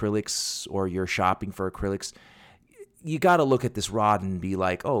find acrylics or you're shopping for acrylics, you got to look at this rod and be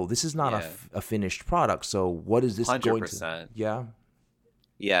like, oh, this is not a finished product. So what is this 100%. going to? Yeah.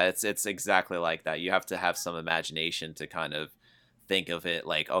 Yeah, it's exactly like that. You have to have some imagination to kind of think of it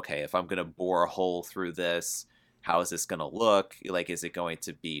like, okay, if I'm going to bore a hole through this, how is this going to look? Like, is it going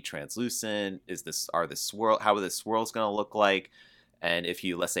to be translucent? How are the swirls going to look like? And if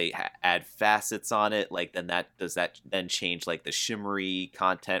you, let's say, add facets on it, like then does that then change like the shimmery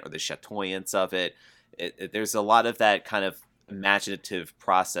content or the chatoyance of it? There's a lot of that kind of imaginative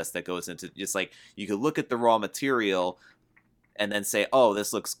process that goes into just like you could look at the raw material and then say, oh,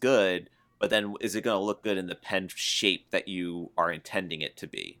 this looks good, but then is it going to look good in the pen shape that you are intending it to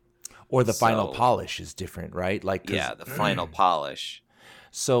be? Or the final polish is different, right? Like the final polish.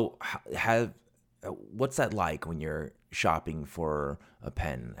 So what's that like when you're shopping for a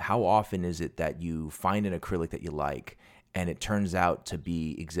pen? How often is it that you find an acrylic that you like and it turns out to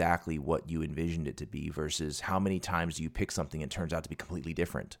be exactly what you envisioned it to be versus how many times do you pick something and it turns out to be completely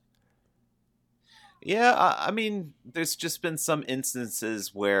different? Yeah, I mean, there's just been some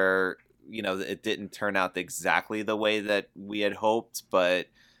instances where, it didn't turn out exactly the way that we had hoped, but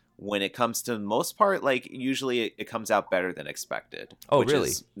when it comes to most part, like usually it comes out better than expected. Oh, which really?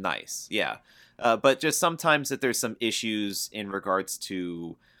 Is nice. Yeah. But just sometimes that there's some issues in regards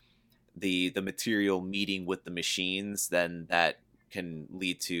to the material meeting with the machines, then that can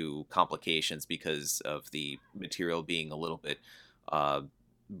lead to complications because of the material being a little bit,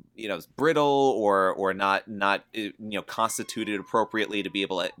 brittle or not constituted appropriately to be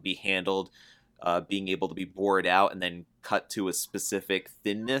able to be handled, being able to be bored out and then cut to a specific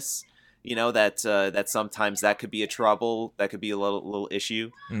thinness. That sometimes that could be a trouble. That could be a little issue.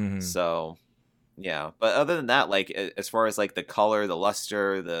 Mm-hmm. So. Yeah, but other than that, like as far as like the color, the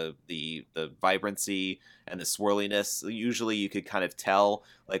luster, the vibrancy, and the swirliness, usually you could kind of tell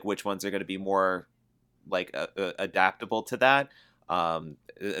like which ones are going to be more like adaptable to that.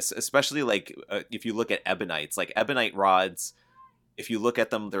 Especially like if you look at ebonites, like ebonite rods, if you look at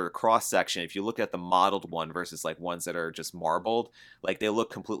them, their cross section, if you look at the modeled one versus like ones that are just marbled, like they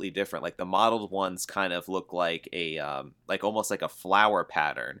look completely different. Like the modeled ones kind of look like like almost like a flower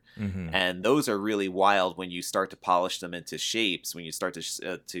pattern. Mm-hmm. And those are really wild when you start to polish them into shapes, when you start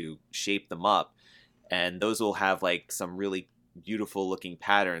to shape them up. And those will have like some really beautiful looking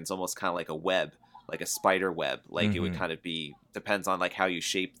patterns, almost kind of like a web, like a spider web. Like Mm-hmm. It would kind of depends on like how you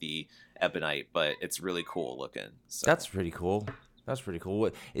shape the ebonite, but it's really cool looking. So. That's pretty cool. That's pretty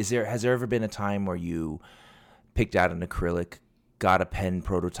cool. Has there ever been a time where you picked out an acrylic, got a pen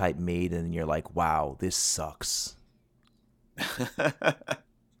prototype made, and you're like, wow, this sucks?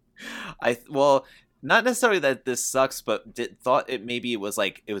 Well, not necessarily that this sucks, but thought it was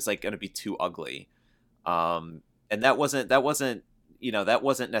going to be too ugly. And that wasn't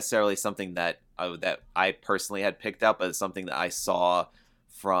necessarily something that I personally had picked out, but it's something that I saw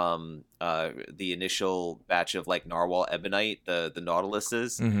from the initial batch of like narwhal ebonite, the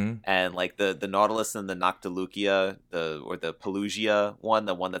Nautiluses, Mm-hmm. and like the Nautilus and the Noctilucia, or the Pelusia one,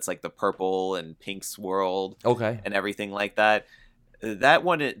 the one that's like the purple and pink swirled, Okay. and everything like that. That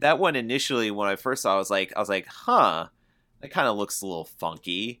one initially when I first saw, I was like, huh, that kind of looks a little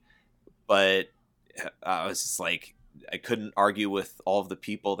funky, but I was just like, I couldn't argue with all of the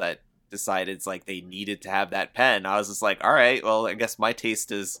people that decided it's like they needed to have that pen. I was just like, all right, well, I guess my taste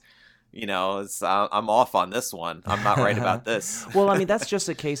is, I'm off on this one. I'm not right about this. Well, I mean, that's just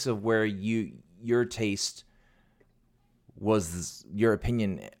a case of where your taste was your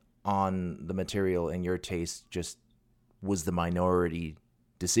opinion on the material, and your taste just was the minority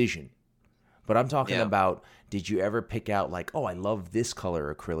decision. But I'm talking about, did you ever pick out like, oh, I love this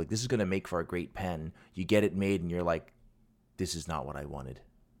color acrylic. This is going to make for a great pen. You get it made and you're like, this is not what I wanted.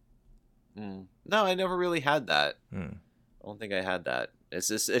 No, I never really had that. I don't think I had that. It's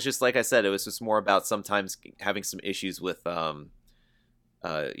just like I said, it was just more about sometimes having some issues with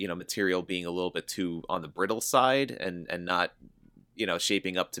material being a little bit too on the brittle side and not,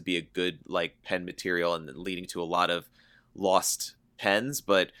 shaping up to be a good like pen material and leading to a lot of lost pens.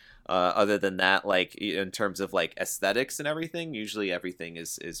 But other than that, like in terms of like aesthetics and everything, usually everything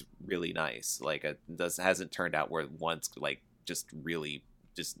is really nice. Like it hasn't turned out where one's like just really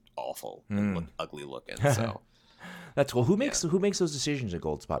just awful and ugly looking. So that's cool. Who makes those decisions at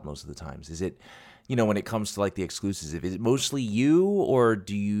Goldspot most of the times? Is it, when it comes to like the exclusives, is it mostly you, or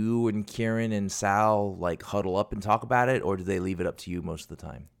do you and Kieran and Sal like huddle up and talk about it, or do they leave it up to you most of the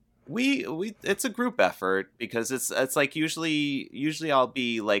time? We it's a group effort because it's like usually I'll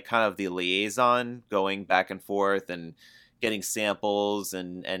be like kind of the liaison going back and forth and getting samples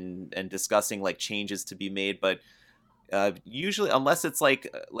and discussing like changes to be made, but usually unless it's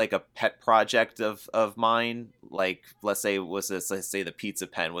like a pet project of mine, like let's say the pizza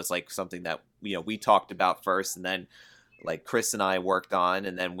pen was like something that we talked about first, and then like Chris and I worked on,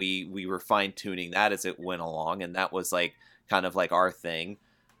 and then we were fine tuning that as it went along, and that was like kind of like our thing.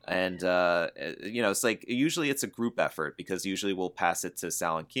 And it's like usually it's a group effort because usually we'll pass it to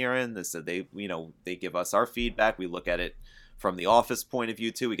Sal and Kieran. So they give us our feedback. We look at it from the office point of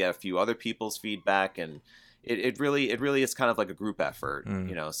view too. We get a few other people's feedback, and it really is kind of like a group effort,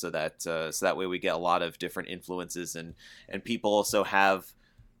 so that way we get a lot of different influences, and people also have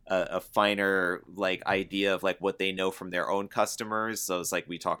a finer like idea of like what they know from their own customers. So it's like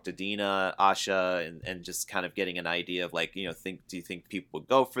we talked to Dina, Asha, and just kind of getting an idea of like, do you think people would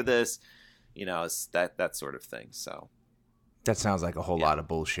go for this? It's that sort of thing. So that sounds like a whole lot of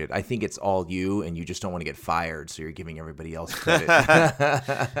bullshit. I think it's all you, and you just don't want to get fired, so you're giving everybody else credit.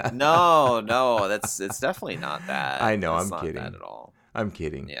 No, it's definitely not that. I know, it's I'm kidding. Not that at all. I'm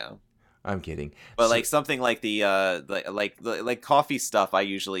kidding. Yeah. I'm kidding. But like something like the like coffee stuff, I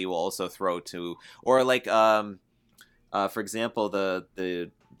usually will also throw to, or like for example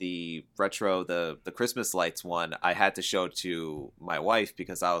the retro the Christmas lights one, I had to show to my wife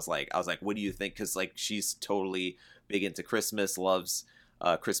because I was like, what do you think? Because like she's totally big into Christmas, loves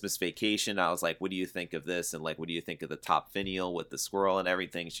Christmas Vacation. I was like, what do you think of this? And like, what do you think of the top finial with the squirrel and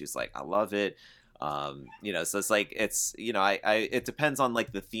everything? She's like, I love it. So it's like, it's, it depends on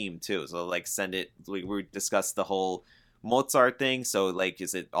like the theme too. So like send it, we discussed the whole Mozart thing. So like,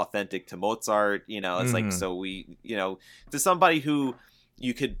 is it authentic to Mozart? It's like, so we, to somebody who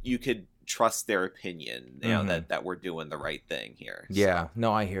you could trust their opinion, that we're doing the right thing here. Yeah,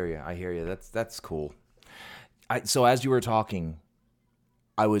 no, I hear you. That's cool. So as you were talking,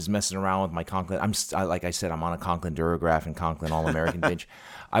 I was messing around with my Conklin. Like I said, I'm on a Conklin Durograph and Conklin All-American Bench.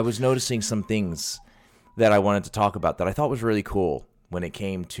 I was noticing some things that I wanted to talk about that I thought was really cool when it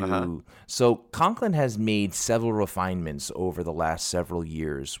came to... So Conklin has made several refinements over the last several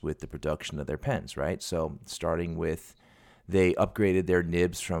years with the production of their pens, right? So starting with, they upgraded their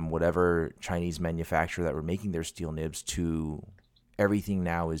nibs from whatever Chinese manufacturer that were making their steel nibs to everything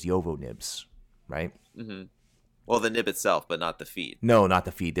now is Yovo nibs, right? Mm-hmm. Well, the nib itself, but not the feed. No, not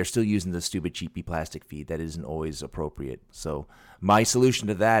the feed. They're still using the stupid cheapy plastic feed that isn't always appropriate. So my solution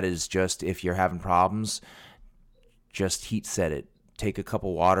to that is just, if you're having problems, just heat set it. Take a cup of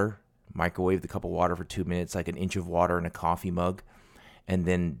water, microwave the cup of water for 2 minutes, like an inch of water in a coffee mug, and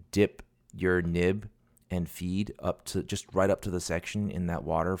then dip your nib and feed just right up to the section in that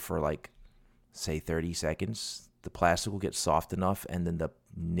water for like, say, 30 seconds. The plastic will get soft enough, and then the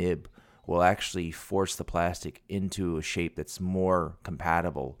nib will actually force the plastic into a shape that's more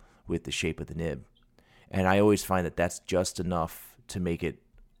compatible with the shape of the nib. And I always find that that's just enough to make it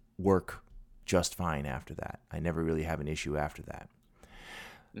work just fine after that. I never really have an issue after that.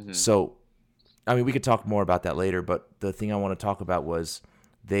 Mm-hmm. So, I mean, we could talk more about that later, but the thing I want to talk about was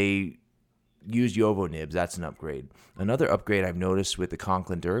they use Yovo nibs. That's an upgrade. Another upgrade I've noticed with the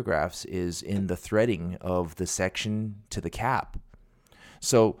Conklin Duragraphs is in the threading of the section to the cap.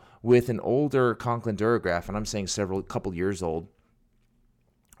 So with an older Conklin Duragraph, and I'm saying couple years old,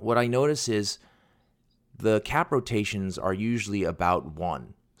 what I notice is the cap rotations are usually about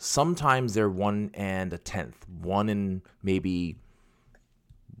 1. Sometimes they're 1 1/10, 1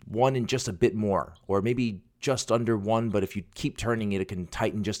 and just a bit more, or maybe just under 1, but if you keep turning it, it can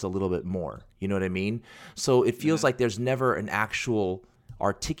tighten just a little bit more. You know what I mean? So it feels like there's never an actual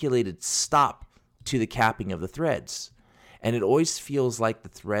articulated stop to the capping of the threads. And it always feels like the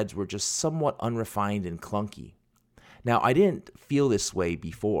threads were just somewhat unrefined and clunky. Now, I didn't feel this way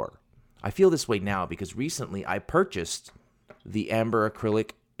before. I feel this way now because recently I purchased the amber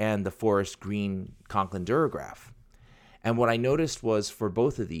acrylic and the forest green Conklin Duragraph. And what I noticed was for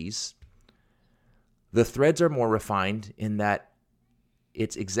both of these, The threads are more refined in that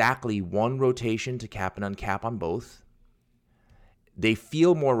it's exactly one rotation to cap and uncap on both. They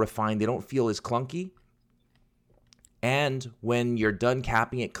feel more refined. They don't feel as clunky. And when you're done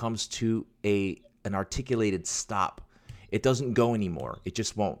capping, it comes to an articulated stop. It doesn't go anymore. It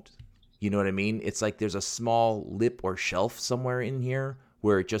just won't. You know what I mean? It's like there's a small lip or shelf somewhere in here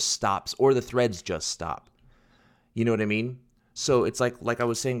where it just stops, or the threads just stop. You know what I mean? So it's like I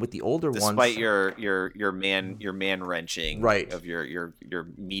was saying with the older ones. Despite your man wrenching right. of your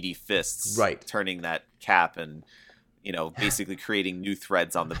meaty fists, right. turning that cap and basically creating new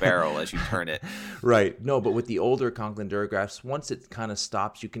threads on the barrel as you turn it. Right. No, but with the older Conklin Duragraphs, once it kind of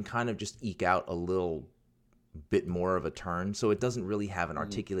stops, you can kind of just eke out a little bit more of a turn, so it doesn't really have an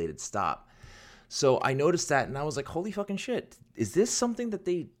articulated stop. So I noticed that, and I was like, holy fucking shit, is this something that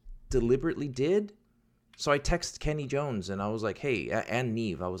they deliberately did? So I texted Kenny Jones, and I was like, hey, and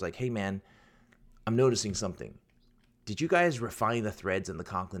Neve, I was like, hey man, I'm noticing something. Did you guys refine the threads in the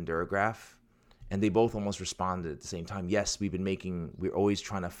Conklin Duragraph? And they both almost responded at the same time. Yes, we're always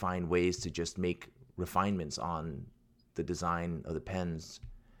trying to find ways to just make refinements on the design of the pens.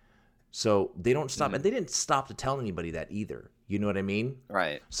 So they don't stop, and they didn't stop to tell anybody that either. You know what I mean?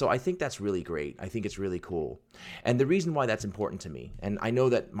 Right. So I think that's really great. I think it's really cool. And the reason why that's important to me, and I know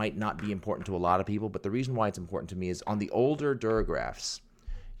that might not be important to a lot of people, but the reason why it's important to me is on the older Duragraphs,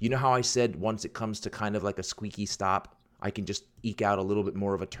 you know how I said once it comes to kind of like a squeaky stop, I can just eke out a little bit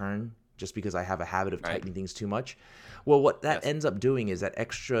more of a turn just because I have a habit of tightening things too much? Well, what that ends up doing is that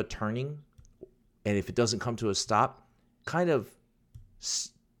extra turning, and if it doesn't come to a stop, kind of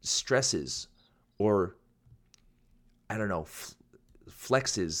stresses or I don't know,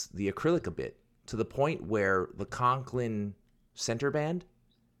 flexes the acrylic a bit to the point where the Conklin center band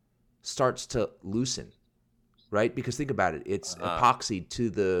starts to loosen, right? Because think about it, it's epoxied to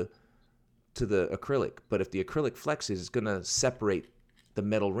the acrylic, but if the acrylic flexes, it's going to separate the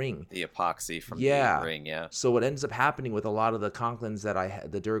metal ring, the epoxy from the ring. Yeah. So what ends up happening with a lot of the Conklins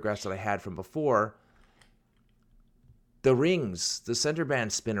the Duragraphs that I had from before, the rings, the center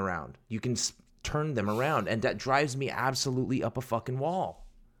bands spin around. You can turn them around, and that drives me absolutely up a fucking wall,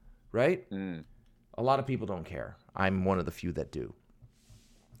 right? A lot of people don't care. I'm one of the few that do.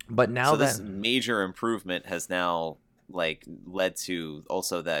 But now this major improvement has now led to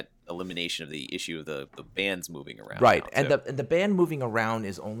also that elimination of the issue of the bands moving around. Right, and the band moving around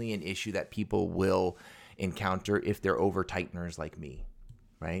is only an issue that people will encounter if they're over tighteners like me.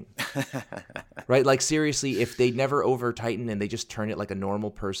 Right? Right? Like seriously, if they never over tighten and they just turn it like a normal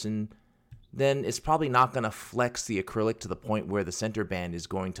person, then it's probably not going to flex the acrylic to the point where the center band is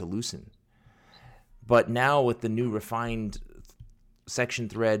going to loosen. But now with the new refined section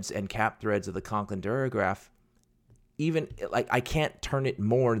threads and cap threads of the Conklin Duragraph, even I can't turn it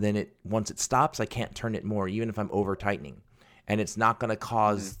more than it once it stops. I can't turn it more, even if I'm over tightening, and it's not going to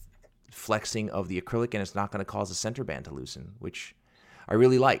cause flexing of the acrylic, and it's not going to cause the center band to loosen, which I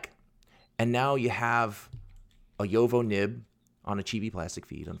really like. And now you have a Yovo nib on a chibi plastic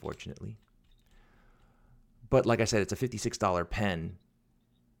feed, unfortunately. But like I said, it's a $56 pen.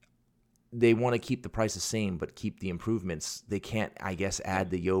 They want to keep the price the same, but keep the improvements. They can't, I guess, add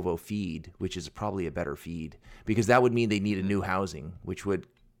the Yovo feed, which is probably a better feed, because that would mean they need a new housing, which would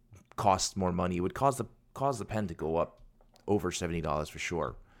cost more money. It would cause the pen to go up over $70 for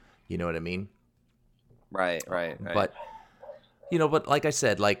sure. You know what I mean? Right. But but like I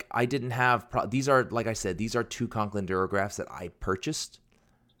said, I didn't have these are two Conklin Duragraphs that I purchased,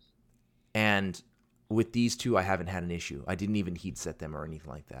 and with these two, I haven't had an issue. I didn't even heat set them or anything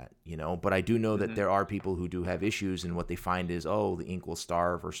like that, But I do know that there are people who do have issues, and what they find is, the ink will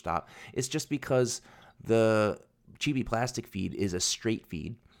starve or stop. It's just because the chibi plastic feed is a straight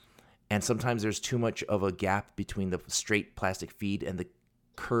feed, and sometimes there's too much of a gap between the straight plastic feed and the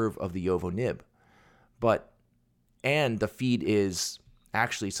curve of the Yovo nib. And the feed is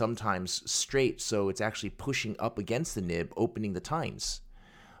actually sometimes straight, so it's actually pushing up against the nib, opening the tines.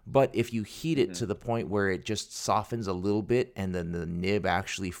 But if you heat it to the point where it just softens a little bit and then the nib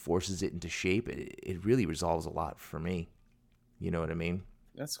actually forces it into shape, it really resolves a lot for me. You know what I mean?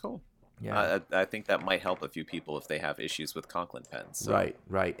 That's cool. Yeah. I think that might help a few people if they have issues with Conklin pens. So.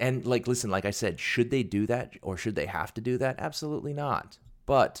 Right. And listen, like I said, should they do that or should they have to do that? Absolutely not.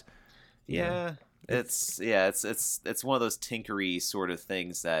 But it's one of those tinkery sort of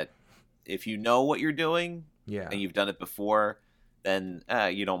things that if you know what you're doing and you've done it before, then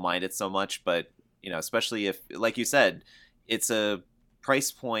you don't mind it so much. But, especially if, like you said, it's a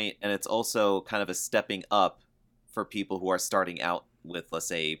price point and it's also kind of a stepping up for people who are starting out with, let's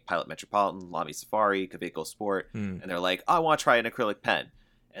say, Pilot Metropolitan, Lamy Safari, Kaweco Sport, and they're like, I want to try an acrylic pen.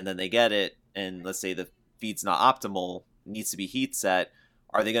 And then they get it and let's say the feed's not optimal, needs to be heat set,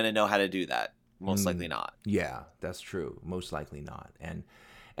 are they going to know how to do that? Most likely not. Yeah, that's true. Most likely not. And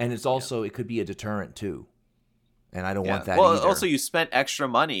it's also, it could be a deterrent too. And I don't want that either. Also, you spent extra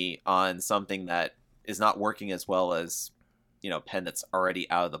money on something that is not working as well as, a pen that's already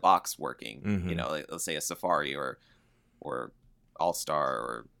out of the box working. Mm-hmm. Like, let's say a Safari or All-Star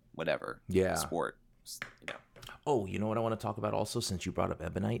or whatever. Yeah. Sport. Oh, you know what I want to talk about also, since you brought up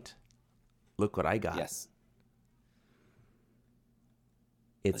ebonite? Look what I got. Yes.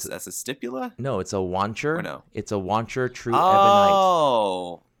 That's a stipula? No, it's a wancher. Or no? It's a wancher true ebonite.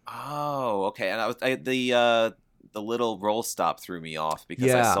 Oh, okay. And the little roll stop threw me off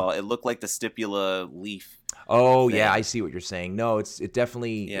because I saw it looked like the stipula leaf. Oh, thing. yeah, I see what you're saying. No, it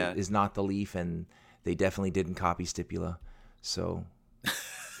definitely is not the leaf, and they definitely didn't copy stipula. So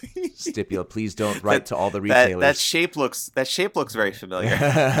stipula, please don't write to all the retailers. That shape looks very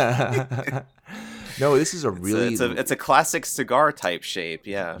familiar. No, this is a really it's a classic cigar type shape.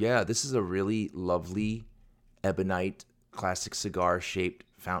 Yeah. Yeah, this is a really lovely ebonite classic cigar shaped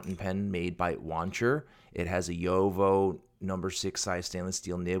fountain pen made by Wancher. It has a Yovo number 6 size stainless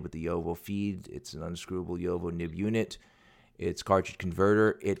steel nib with the Yovo feed. It's an unscrewable Yovo nib unit. It's cartridge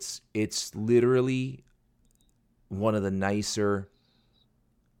converter. It's literally one of the nicer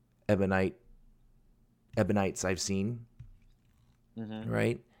ebonites I've seen. Mm-hmm.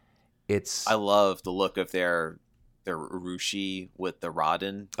 Right? I love the look of their urushi with the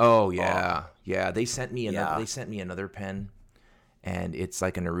Rodin. Oh yeah, yeah. They sent me another pen, and it's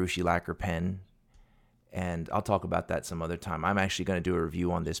like an urushi lacquer pen. And I'll talk about that some other time. I'm actually going to do a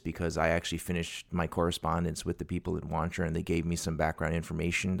review on this because I actually finished my correspondence with the people at Wancher, and they gave me some background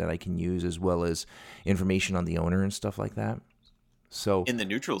information that I can use, as well as information on the owner and stuff like that. So in the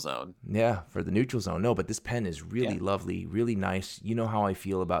neutral zone. Yeah, for the neutral zone. No, but this pen is really lovely, really nice. You know how I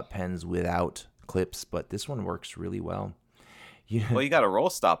feel about pens without clips, but this one works really well. Well, you got a roll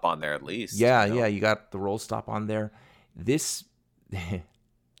stop on there at least. Yeah, you got the roll stop on there. This,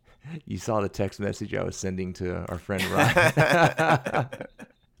 you saw the text message I was sending to our friend Ryan.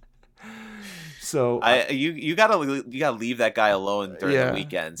 So you gotta leave that guy alone during the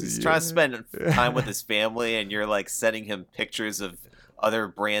weekends. He's trying to spend time with his family, and you're like sending him pictures of other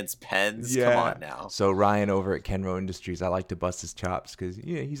brands' pens. Come on now. So Ryan over at Kenro Industries, I like to bust his chops because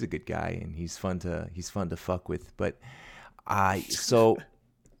he's a good guy and he's fun to fuck with. But so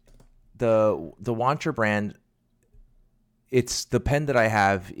the Wancher brand, it's the pen that I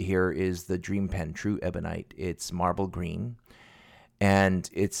have here is the Dream Pen True Ebonite. It's marble green. And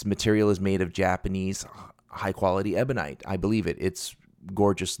its material is made of Japanese high-quality ebonite. I believe it. It's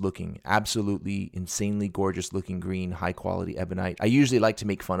gorgeous looking. Absolutely insanely gorgeous looking green, high-quality ebonite. I usually like to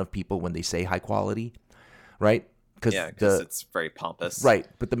make fun of people when they say high-quality, right? Because it's very pompous. Right.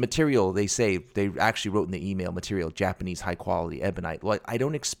 But the material, they actually wrote in the email, material, Japanese high-quality ebonite. Well, I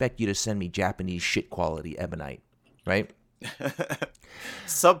don't expect you to send me Japanese shit-quality ebonite, right?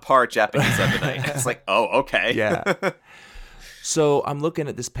 Subpar Japanese ebonite. It's like, oh, okay. Yeah. So I'm looking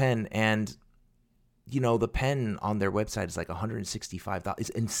at this pen, and the pen on their website is like $165. It's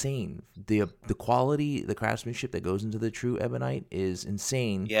insane. The quality, the craftsmanship that goes into the true ebonite is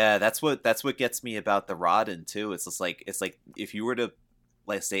insane. Yeah, that's what gets me about the Rodin too. It's like if you were to,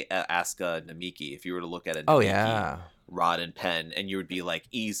 let's say, ask Namiki, if you were to look at a Namiki Rodin pen, and you would be like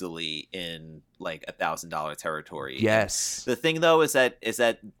easily in like $1,000 territory. Yes. And the thing though is that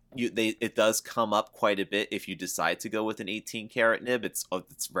it does come up quite a bit if you decide to go with an 18 karat nib. It's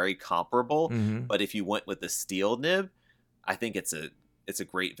very comparable, but if you went with the steel nib, I think it's a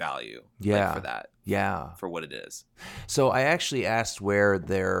great value. For that. Yeah, for what it is. So I actually asked where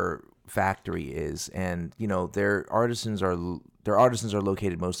their factory is, and their artisans are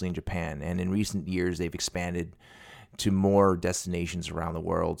located mostly in Japan, and in recent years they've expanded to more destinations around the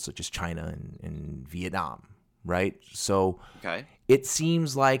world, such as China and Vietnam. Right? So it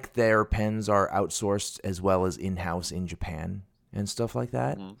seems like their pens are outsourced as well as in-house in Japan and stuff like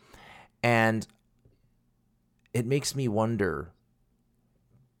that. Mm-hmm. And it makes me wonder,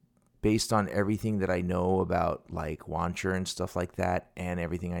 based on everything that I know about like Wancher and stuff like that, and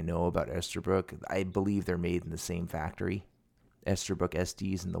everything I know about Esterbrook, I believe they're made in the same factory, Esterbrook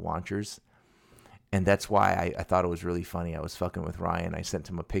SDs and the Wanchers. And that's why I thought it was really funny. I was fucking with Ryan. I sent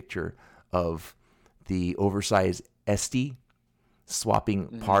him a picture of the oversized Esty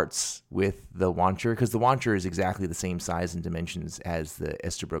swapping parts with the Wancher, because the Wancher is exactly the same size and dimensions as the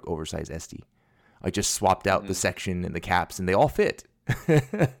Esterbrook oversized Esty. I just swapped out the section and the caps, and they all fit.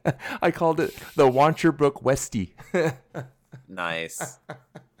 I called it the Wancherbrook Westy. Nice.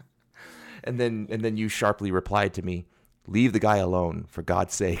 And then you sharply replied to me, Leave the guy alone, for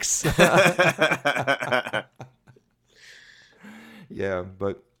God's sakes. Yeah,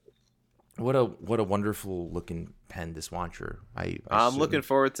 but what a wonderful looking pen, this Wancher. I'm looking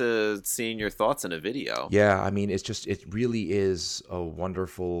forward to seeing your thoughts in a video. Yeah, I mean, it really is a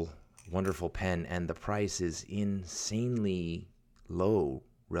wonderful pen, and the price is insanely low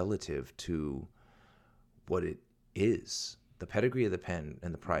relative to what it is. The pedigree of the pen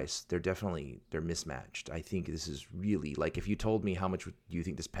and the price, they're mismatched. I think this is really, like, if you told me how much do you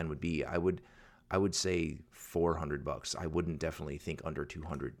think this pen would be, I would say $400. I wouldn't definitely think under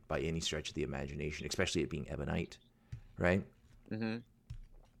 200 by any stretch of the imagination, especially it being ebonite, right? Mm-hmm.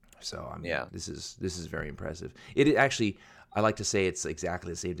 So I mean, this is very impressive. It actually, I like to say it's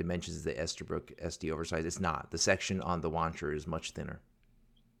exactly the same dimensions as the Esterbrook SD Oversize. It's not. The section on the Wancher is much thinner.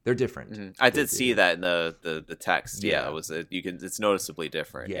 They're different. Mm-hmm. I did see that in the text. Yeah, it was it's noticeably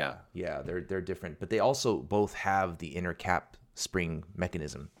different. Yeah, they're different, but they also both have the inner cap spring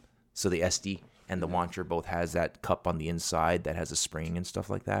mechanism. So the SD and the Wancher both has that cup on the inside that has a spring and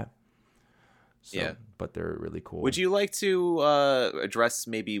stuff like that. So, but they're really cool. Would you like to address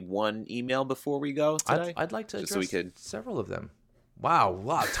maybe one email before we go today? I'd like to address several of them.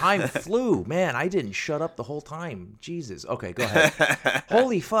 Wow, time flew. Man, I didn't shut up the whole time. Jesus. Okay, go ahead.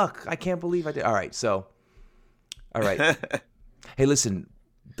 Holy fuck, I can't believe I did. All right. Hey, listen,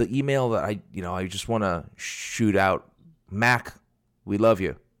 the email that I just want to shoot out. Mac, we love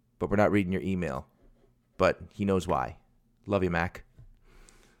you, but we're not reading your email. But he knows why. Love you, Mac.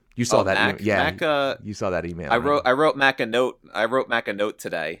 You saw that Mac? Mac, you saw that email. I wrote Mac a note. I wrote Mac a note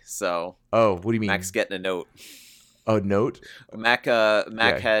today. So what do you mean? Mac's getting a note. A note? Mac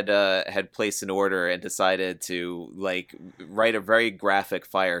had placed an order and decided to write a very graphic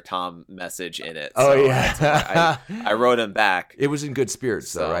Fire Tom message in it. So I wrote him back. It was in good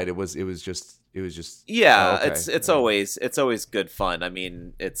spirits though, right? It was just yeah. Oh, okay. It's always good fun. I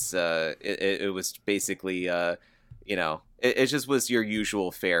mean, it was basically it just was your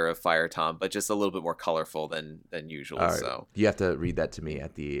usual fare of Fire Tom, but just a little bit more colorful than usual. Right. So you have to read that to me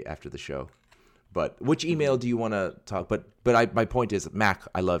after the show. But which email do you want to talk? But my point is, Mac,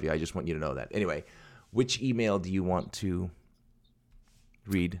 I love you. I just want you to know that. Anyway, which email do you want to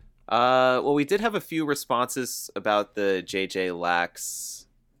read? Well, we did have a few responses about the JJ Lax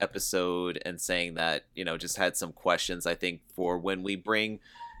episode and saying that, just had some questions. I think for when we bring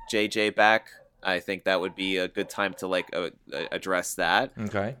JJ back, I think that would be a good time to address that.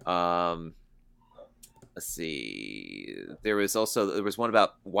 Okay. Let's see. There was one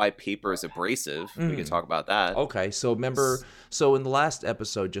about why paper is abrasive. We could talk about that. Okay. So in the last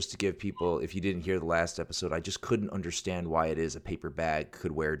episode, just to give people, if you didn't hear the last episode, I just couldn't understand why it is a paper bag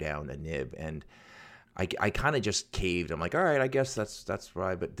could wear down a nib. And I kind of just caved. I'm like, all right, I guess that's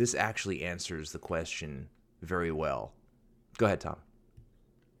right. But this actually answers the question very well. Go ahead, Tom.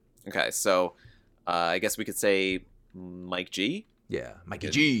 Okay. So I guess we could say Mike G. Yeah.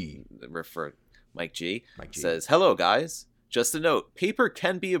 Mikey G. Mike G says, "Hello, guys. Just a note, paper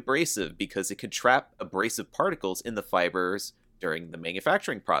can be abrasive because it can trap abrasive particles in the fibers during the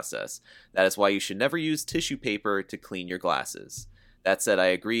manufacturing process. That is why you should never use tissue paper to clean your glasses. That said, I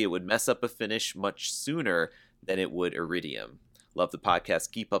agree it would mess up a finish much sooner than it would iridium. Love the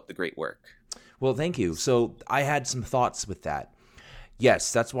podcast. Keep up the great work." Well, thank you. So I had some thoughts with that.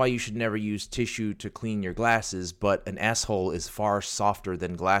 Yes, that's why you should never use tissue to clean your glasses, but an asshole is far softer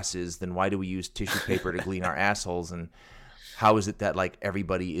than glasses. Then why do we use tissue paper to clean our assholes? And how is it that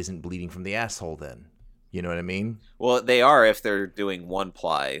everybody isn't bleeding from the asshole then? You know what I mean? Well, they are if they're doing one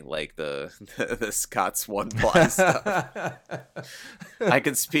ply, like the Scott's one ply stuff. I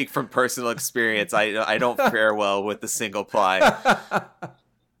can speak from personal experience. I don't fare well with the single ply.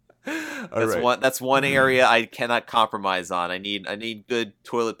 That's one area I cannot compromise on. I need good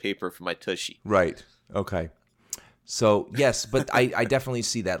toilet paper for my tushy. Right. Okay. So yes, but I definitely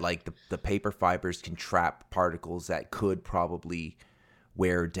see that the paper fibers can trap particles that could probably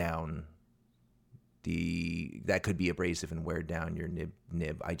wear down that could be abrasive and wear down your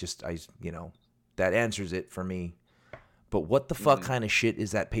nib. I that answers it for me. But what the fuck kind of shit is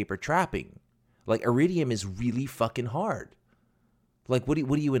that paper trapping? Iridium is really fucking hard. What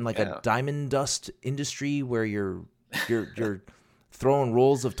are you in a diamond dust industry where you're throwing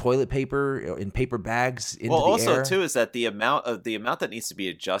rolls of toilet paper in paper bags into the air? Well, also too is that the amount that needs to be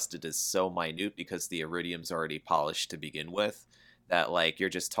adjusted is so minute because the iridium's already polished to begin with that you're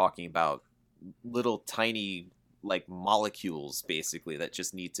just talking about little tiny molecules basically that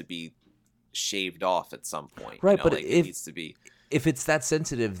just need to be shaved off at some point. Right, but it needs to be. If it's that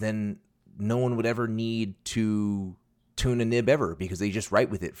sensitive, then no one would ever need to tune a nib ever because they just write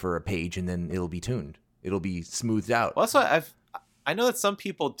with it for a page and then it'll be tuned. It'll be smoothed out. Well, I know that some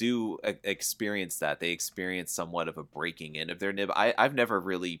people do experience that. They experience somewhat of a breaking in of their nib. I've never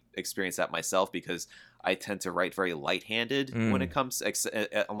really experienced that myself because I tend to write very light-handed when it comes,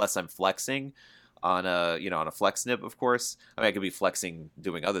 unless I'm flexing on a flex nib, of course. I mean, I could be flexing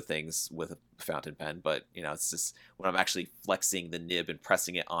doing other things with a fountain pen, but it's just when I'm actually flexing the nib and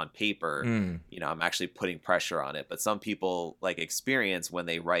pressing it on paper, I'm actually putting pressure on it. But some people experience when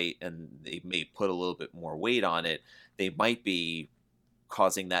they write and they may put a little bit more weight on it, they might be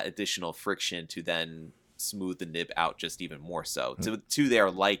causing that additional friction to then smooth the nib out just even more so to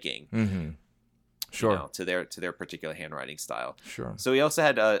their liking. Mm-hmm. Sure. To their particular handwriting style. Sure. So we also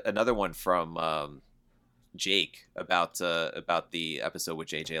had another one from Jake about the episode with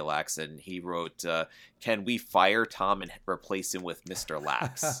JJ Lax, and he wrote, "Can we fire Tom and replace him with Mr.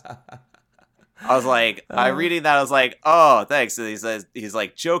 Lax?" I was like, reading that, I was like, oh, thanks. And he says, he's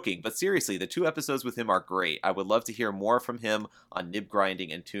like joking, but seriously, the 2 episodes with him are great. I would love to hear more from him on nib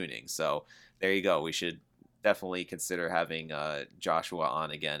grinding and tuning. So there you go. We should definitely consider having Joshua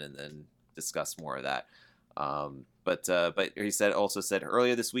on again and then discuss more of that. But he also said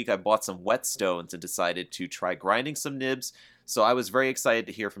earlier this week I bought some whetstones and decided to try grinding some nibs. So I was very excited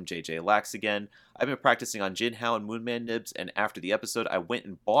to hear from JJ Lax again. I've been practicing on Jinhao and Moonman nibs, and after the episode, I went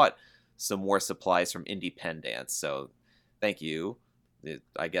and bought some more supplies from Independence. So thank you.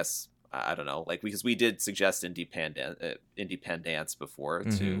 I guess I don't know, because we did suggest Independence before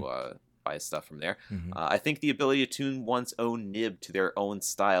to buy stuff from there. I think the ability to tune one's own nib to their own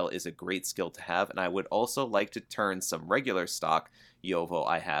style is a great skill to have, and I would also like to turn some regular stock Yovo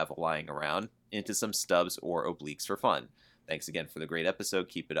I have lying around into some stubs or obliques for fun. Thanks again for the great episode.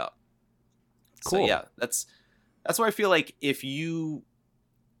 Keep it up. Cool. So yeah, that's where I feel like if you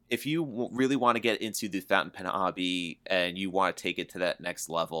really want to get into the fountain pen hobby and you want to take it to that next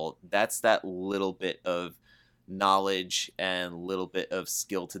level, that's that little bit of knowledge and little bit of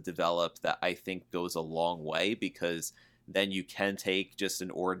skill to develop that I think goes a long way, because then you can take just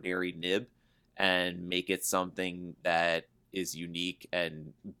an ordinary nib and make it something that is unique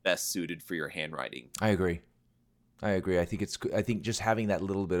and best suited for your handwriting. I agree. I think just having that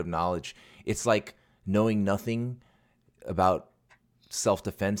little bit of knowledge, it's like knowing nothing about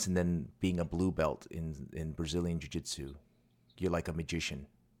self-defense and then being a blue belt in Brazilian jiu-jitsu. You're like a magician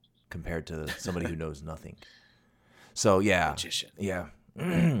compared to somebody who knows nothing. So yeah, magician. Yeah.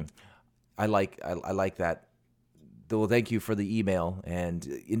 I like that. Well, thank you for the email, and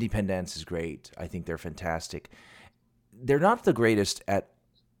Independence is great. I think they're fantastic. They're not the greatest at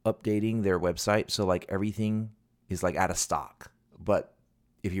updating their website, so everything is out of stock. But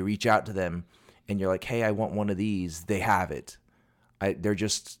if you reach out to them and you're like, "Hey, I want one of these," they have it. They're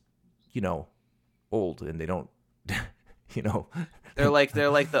just, old, and they don't, They're like the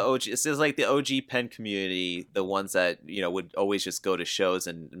OG. It seems like the OG pen community, the ones that would always just go to shows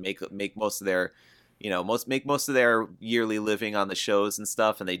and make most of their, most of their yearly living on the shows and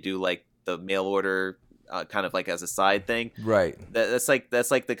stuff, and they do the mail order, kind of as a side thing. Right. That's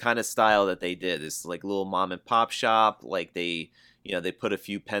the kind of style that they did. It's little mom and pop shop. They put a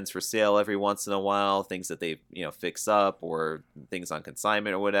few pens for sale every once in a while, things that they, fix up or things on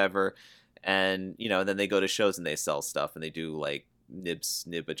consignment or whatever. And, then they go to shows and they sell stuff and they do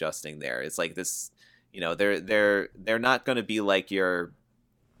nib adjusting there. It's this, they're not going to be your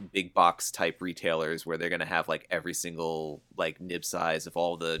big box type retailers where they're going to have every single nib size of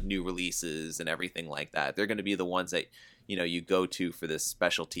all the new releases and everything like that. They're going to be the ones that, you go to for this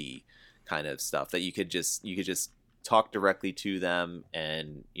specialty kind of stuff that you could just talk directly to them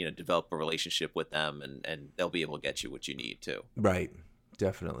and develop a relationship with them, and they'll be able to get you what you need too. Right.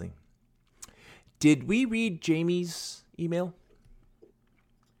 Definitely. Did we read Jamie's email?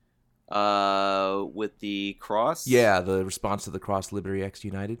 With the cross? Yeah, the response to the cross Liberty X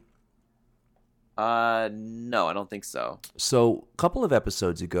United. No, I don't think so. So a couple of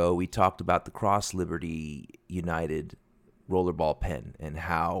episodes ago, we talked about the Cross Liberty United rollerball pen and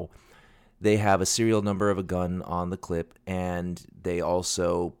how they have a serial number of a gun on the clip, and they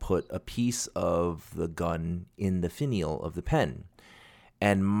also put a piece of the gun in the finial of the pen.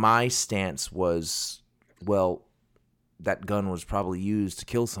 And my stance was, well, that gun was probably used to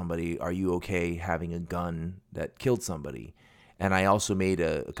kill somebody. Are you okay having a gun that killed somebody? And I also made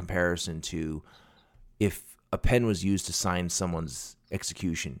a comparison to if a pen was used to sign someone's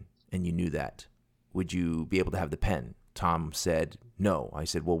execution and you knew that, would you be able to have the pen? Tom said no. I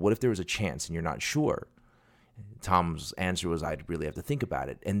said, well, what if there was a chance and you're not sure? Tom's answer was, I'd really have to think about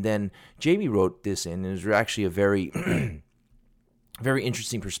it. And then Jamie wrote this in, and it was actually a very, very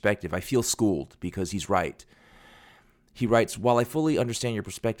interesting perspective. I feel schooled because he's right. He writes, while I fully understand your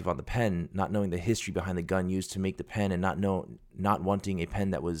perspective on the pen, not knowing the history behind the gun used to make the pen and not wanting a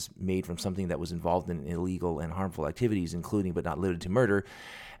pen that was made from something that was involved in illegal and harmful activities, including but not limited to murder,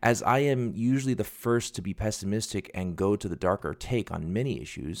 as I am usually the first to be pessimistic and go to the darker take on many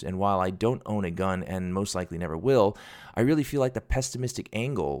issues, and while I don't own a gun and most likely never will, I really feel like the pessimistic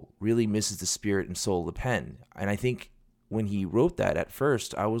angle really misses the spirit and soul of the pen. And I think when he wrote that at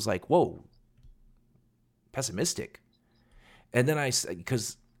first, I was like, whoa, pessimistic. And then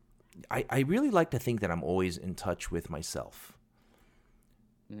because I really like to think that I'm always in touch with myself.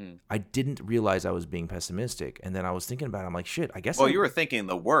 Mm-hmm. I didn't realize I was being pessimistic. And then I was thinking about it. I'm like, shit, I guess. Well, you were thinking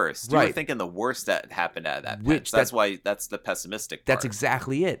the worst. Right. You were thinking the worst that happened at that pen. So that's why that's the pessimistic part. That's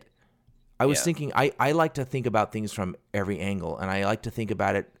exactly it. I was thinking, I like to think about things from every angle. And I like to think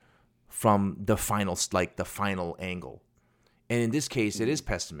about it from the final angle. And in this case, it is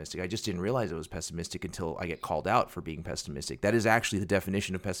pessimistic. I just didn't realize it was pessimistic until I get called out for being pessimistic. That is actually the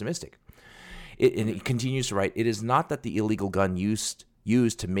definition of pessimistic. And it continues to write, it is not that the illegal gun used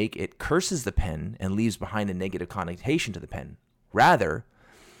to make it curses the pen and leaves behind a negative connotation to the pen. Rather,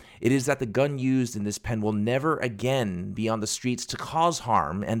 it is that the gun used in this pen will never again be on the streets to cause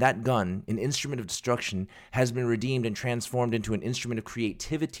harm, and that gun, an instrument of destruction, has been redeemed and transformed into an instrument of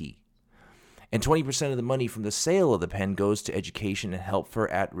creativity. And 20% of the money from the sale of the pen goes to education and help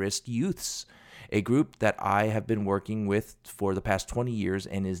for at-risk youths, a group that I have been working with for the past 20 years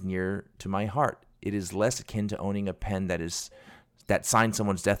and is near to my heart. It is less akin to owning a pen that signed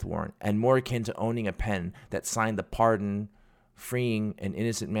someone's death warrant, and more akin to owning a pen that signed the pardon, freeing an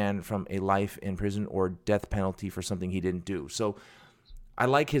innocent man from a life in prison or death penalty for something he didn't do. So I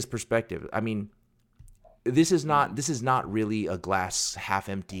like his perspective. I mean, this is not really a glass half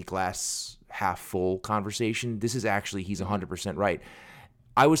empty, glass half full conversation. This is actually, he's 100% right.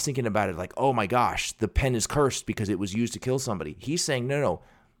 I was thinking about it like, oh my gosh, the pen is cursed because it was used to kill somebody. He's saying, no,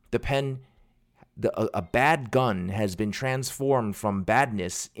 the pen, a bad gun has been transformed from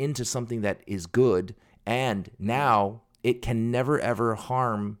badness into something that is good, and now it can never ever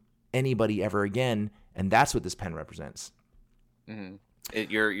harm anybody ever again, and that's what this pen represents. Mm-hmm.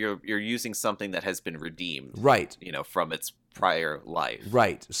 You're using something that has been redeemed, right? From its prior life,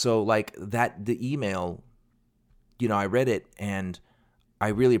 right? So like that, the email, I read it and I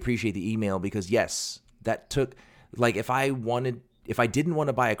really appreciate the email because yes, that took like if I didn't want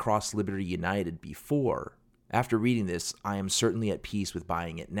to buy a Cross Liberty United before, after reading this, I am certainly at peace with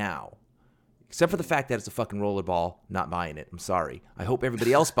buying it now. Except for the fact that it's a fucking rollerball, not buying it. I'm sorry. I hope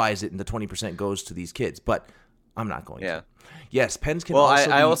everybody else buys it and the 20% goes to these kids, but I'm not going to. Yes, pens can also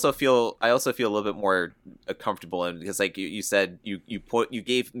I also feel a little bit more comfortable in, because like you said, you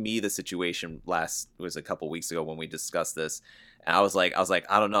gave me the situation it was a couple weeks ago when we discussed this. And I was like,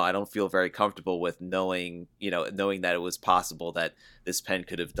 I don't know. I don't feel very comfortable with knowing that it was possible that this pen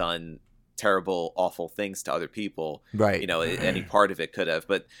could have done terrible, awful things to other people. Right. Any part of it could have.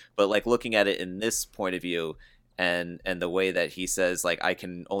 But like looking at it in this point of view, and the way that he says, like, I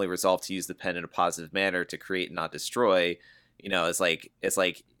can only resolve to use the pen in a positive manner to create and not destroy. It's like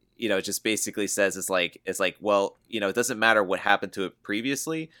it just basically says it's like well, it doesn't matter what happened to it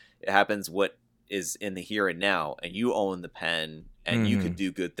previously. It happens what is in the here and now, and you own the pen and you can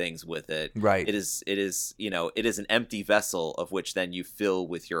do good things with it. Right. It is an empty vessel of which then you fill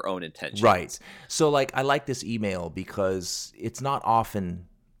with your own intentions. Right. So like I like this email because it's not often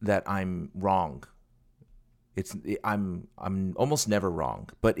that I'm wrong. I'm almost never wrong.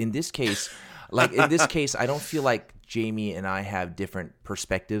 But in this case, I don't feel like Jamie and I have different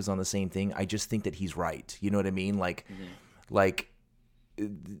perspectives on the same thing. I just think that he's right. You know what I mean? Like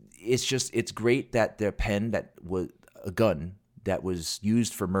it's great that their pen that was a gun that was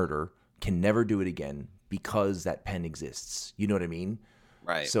used for murder can never do it again because that pen exists. You know what I mean?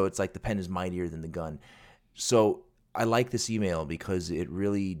 Right. So it's like the pen is mightier than the gun. So I like this email because it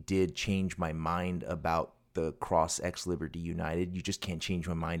really did change my mind about the Cross X Liberty United. You just can't change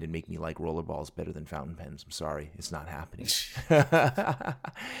my mind and make me like rollerballs better than fountain pens. I'm sorry. It's not happening.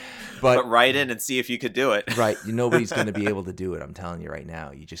 but write in and see if you could do it. Right. Nobody's going to be able to do it. I'm telling you right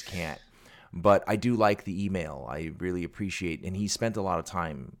now. You just can't. But I do like the email. I really appreciate, and he spent a lot of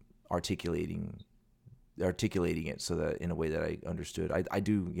time articulating it so that in a way that I understood. I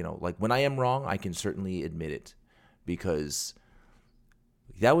do, like when I am wrong, I can certainly admit it because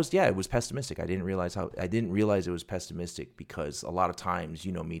it was pessimistic. I didn't realize it was pessimistic because a lot of times,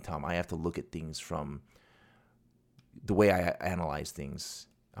 me, Tom, I have to look at things from the way I analyze things.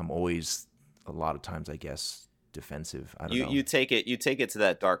 I'm always, a lot of times, I guess, defensive. I don't know. You take it to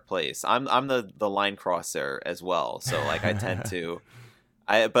that dark place. I'm the line crosser as well. So like I tend to,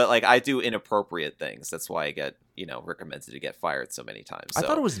 I do inappropriate things. That's why I get recommended to get fired so many times. I So,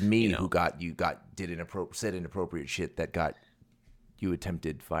 thought it was me you know, who said inappropriate shit that got you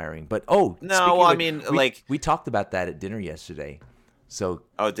attempted firing. But no, well, I mean, we talked about that at dinner yesterday. So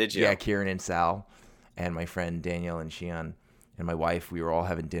did you? Yeah, Kieran and Sal and my friend Danielle and Shion and my wife, we were all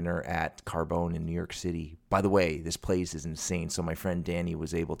having dinner at Carbone in New York City. By the way, this place is insane. So my friend Danny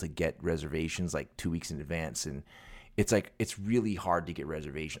was able to get reservations like 2 weeks in advance, and it's really hard to get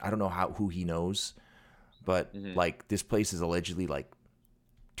reservations. I don't know who he knows, but like this place is allegedly like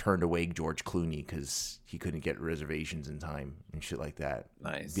turned away George Clooney because he couldn't get reservations in time and shit like that.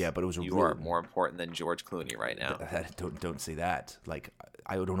 Nice. Yeah, but it was you are more important than George Clooney right now. Don't say that. Like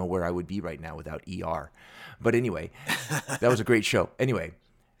I don't know where I would be right now without ER. But anyway, that was a great show. Anyway,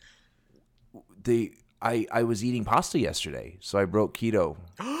 I was eating pasta yesterday, so I broke keto.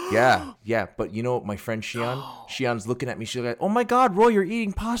 Yeah. But my friend Shion's looking at me. She's like, "Oh my God, Roy, you're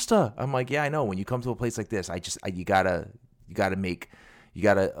eating pasta." I'm like, "Yeah, I know. When you come to a place like this, you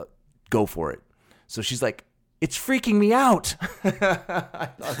gotta go for it." So she's like, "It's freaking me out." I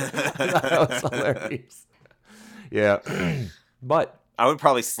thought that was hilarious. Yeah, but I would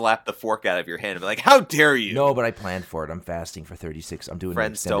probably slap the fork out of your hand and be like, "How dare you?" No, but I planned for it. I'm fasting for 36. I'm doing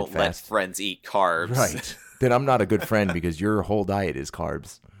friends an extended don't let fast. friends eat carbs. Right. Then I'm not a good friend because your whole diet is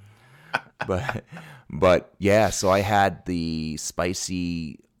carbs. But yeah, so I had the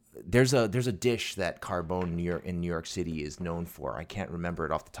spicy. There's a dish that Carbone in New York City is known for. I can't remember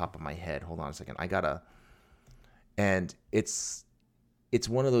it off the top of my head. Hold on a second. And it's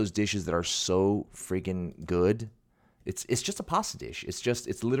one of those dishes that are so friggin' good. It's just a pasta dish.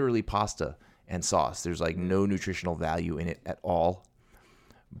 It's literally pasta and sauce. There's like no nutritional value in it at all.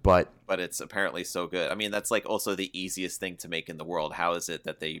 But it's apparently so good. I mean, that's like also the easiest thing to make in the world. How is it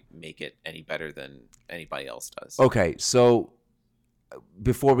that they make it any better than anybody else does? Okay, so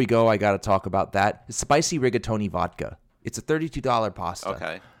before we go, I got to talk about that. It's spicy rigatoni vodka. It's a $32 pasta.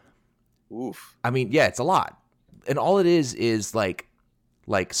 Okay. Oof. I mean, yeah, it's a lot. And all it is like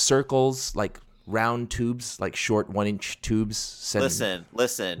circles, like round tubes, like short 1-inch tubes.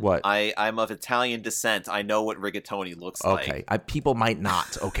 Listen. What? I'm of Italian descent. I know what rigatoni looks like. Okay. People might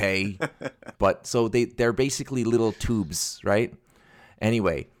not, okay? But so they're basically little tubes, right?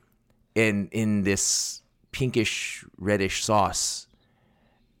 Anyway, in this pinkish reddish sauce,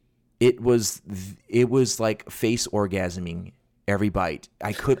 it was like face orgasming every bite.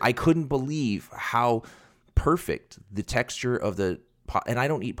 I couldn't believe how perfect the texture of and I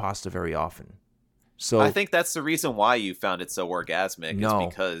don't eat pasta very often. So I think that's the reason why you found it so orgasmic. Is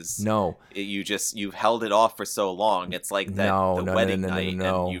because you've held it off for so long. It's like that wedding night,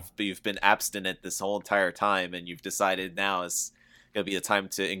 and you've been abstinent this whole entire time, and you've decided now is gonna be the time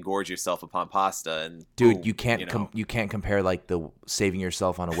to engorge yourself upon pasta. And dude, you can't compare like the saving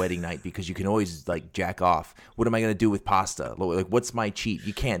yourself on a wedding night because you can always like jack off. What am I gonna do with pasta? Like, what's my cheat?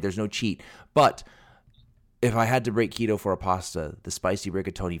 You can't. There's no cheat. But if I had to break keto for a pasta, the spicy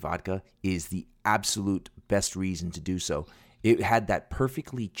rigatoni vodka is the absolute best reason to do so. It had that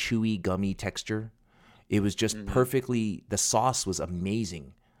perfectly chewy, gummy texture. It was just perfectly. The sauce was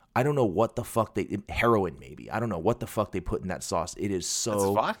amazing. I don't know what the fuck heroin maybe. I don't know what the fuck they put in that sauce. It is so. It's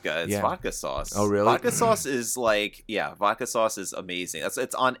vodka. It's vodka sauce. Oh really? Vodka sauce is vodka sauce is amazing.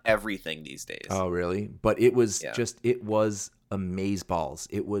 It's on everything these days. Oh really? But it was it was amazeballs.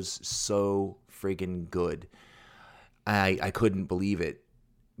 It was so friggin' good. I couldn't believe it.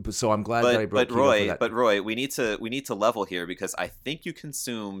 So I'm glad that I broke keto for that. But Roy, we need to level here because I think you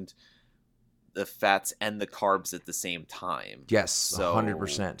consumed the fats and the carbs at the same time. Yes,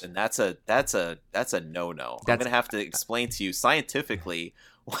 100%. And that's a no-no. I'm gonna have to explain to you scientifically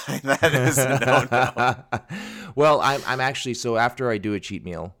why that is a no-no. Well, I'm actually, so after I do a cheat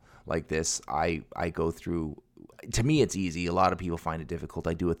meal like this, I go through. To me, it's easy. A lot of people find it difficult.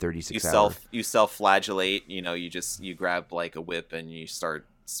 I do a 36-hour. You self-flagellate. You grab like a whip and you start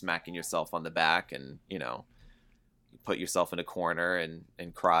smacking yourself on the back, and you put yourself in a corner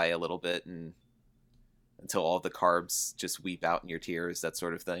and cry a little bit, and until all the carbs just weep out in your tears, that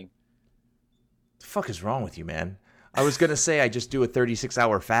sort of thing. The fuck is wrong with you, man? I was gonna say I just do a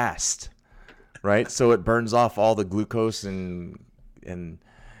 36-hour fast, right? So it burns off all the glucose and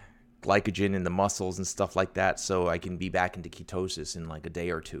glycogen in the muscles and stuff like that, so I can be back into ketosis in like a day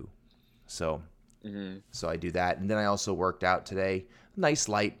or two. So so I do that, and then I also worked out today. Nice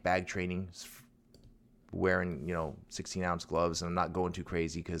light bag training, wearing 16-ounce gloves, and I'm not going too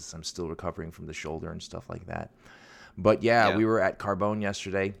crazy because I'm still recovering from the shoulder and stuff like that. But yeah, we were at Carbone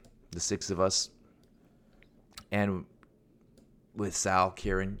yesterday, the 6 of us, and with Sal,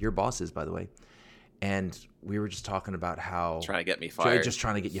 Kieran, your bosses, by the way, and we were just talking about how trying to get me fired, just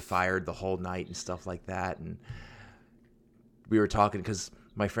trying to get you fired the whole night and stuff like that. And we were talking because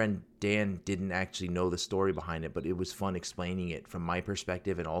my friend Dan didn't actually know the story behind it, but it was fun explaining it from my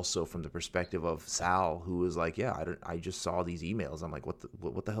perspective and also from the perspective of Sal, who was like, "Yeah, I just saw these emails. I'm like,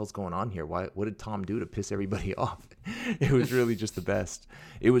 what the hell's going on here? What did Tom do to piss everybody off?" It was really just the best.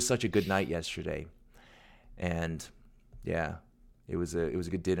 It was such a good night yesterday, and yeah, it was a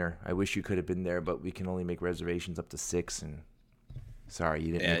good dinner. I wish you could have been there, but we can only make reservations up to 6, and sorry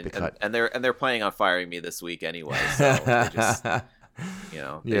you didn't make the cut. And they're planning on firing me this week anyway, so they just.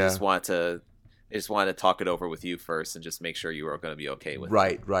 They just wanted to talk it over with you first and just make sure you were going to be okay with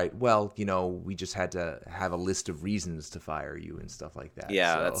it. Right. Well, we just had to have a list of reasons to fire you and stuff like that.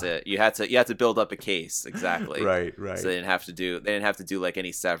 Yeah, so. That's it. You had to build up a case, exactly. Right. So they didn't have to do like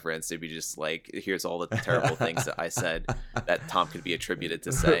any severance. It'd be just like, here's all the terrible things that I said that Tom could be attributed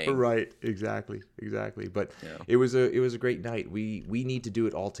to saying. Right. Exactly. But it was a great night. We need to do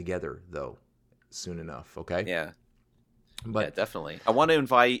it all together though, soon enough. Okay. Yeah. But yeah, definitely. I want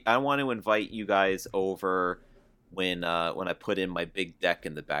to invite you guys over when I put in my big deck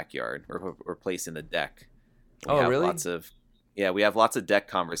in the backyard. We're replacing the deck. Really? We have lots of deck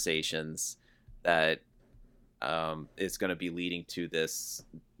conversations that is going to be leading to this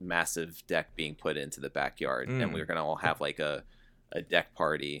massive deck being put into the backyard, and we're going to all have like a deck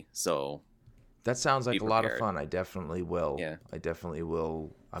party. So that sounds like a lot of fun. I definitely will. Yeah. I definitely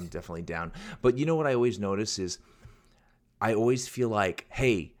will. I'm definitely down. But you know what I always notice is I always feel like,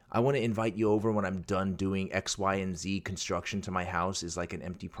 hey, I want to invite you over when I'm done doing X, Y, and Z construction to my house is like an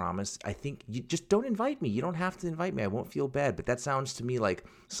empty promise. I think you just don't invite me. You don't have to invite me. I won't feel bad. But that sounds to me like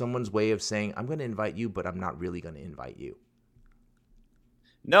someone's way of saying, I'm going to invite you, but I'm not really going to invite you.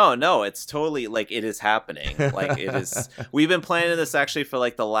 No, it's totally like it is happening. Like it is. We've been planning this actually for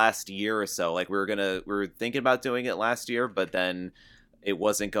like the last year or so. Like we were thinking about doing it last year, but then it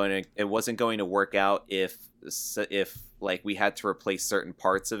wasn't going to work out if like we had to replace certain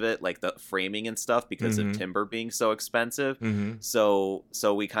parts of it, like the framing and stuff, because of timber being so expensive. So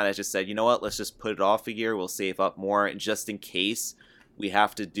we kind of just said, you know what, let's just put it off a year. We'll save up more, and just in case we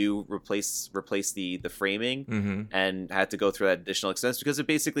have to replace the framing and had to go through that additional expense, because it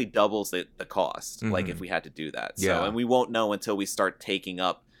basically doubles the cost. Like if we had to do that. So, and we won't know until we start taking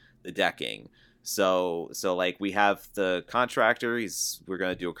up the decking. So like we have the contractor. We're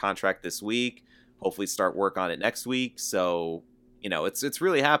going to do a contract this week. Hopefully start work on it next week. So, it's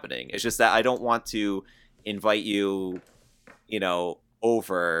really happening. It's just that I don't want to invite you,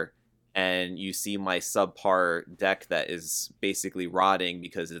 over and you see my subpar deck that is basically rotting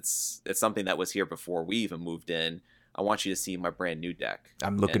because it's something that was here before we even moved in. I want you to see my brand new deck.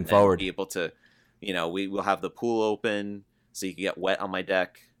 I'm looking forward. Be able to, we will have the pool open so you can get wet on my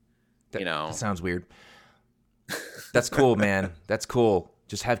deck. That sounds weird. That's cool, man. That's cool.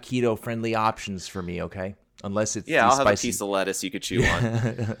 Just have keto-friendly options for me, okay? Unless it's I'll have spicy. A piece of lettuce you could chew on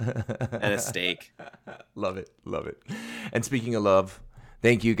and a steak. Love it. And speaking of love,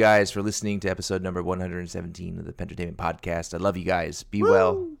 thank you guys for listening to episode number 117 of the Pentertainment Podcast. I love you guys. Be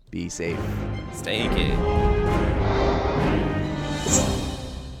well. Be safe. Stay kid.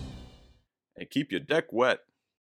 And keep your deck wet.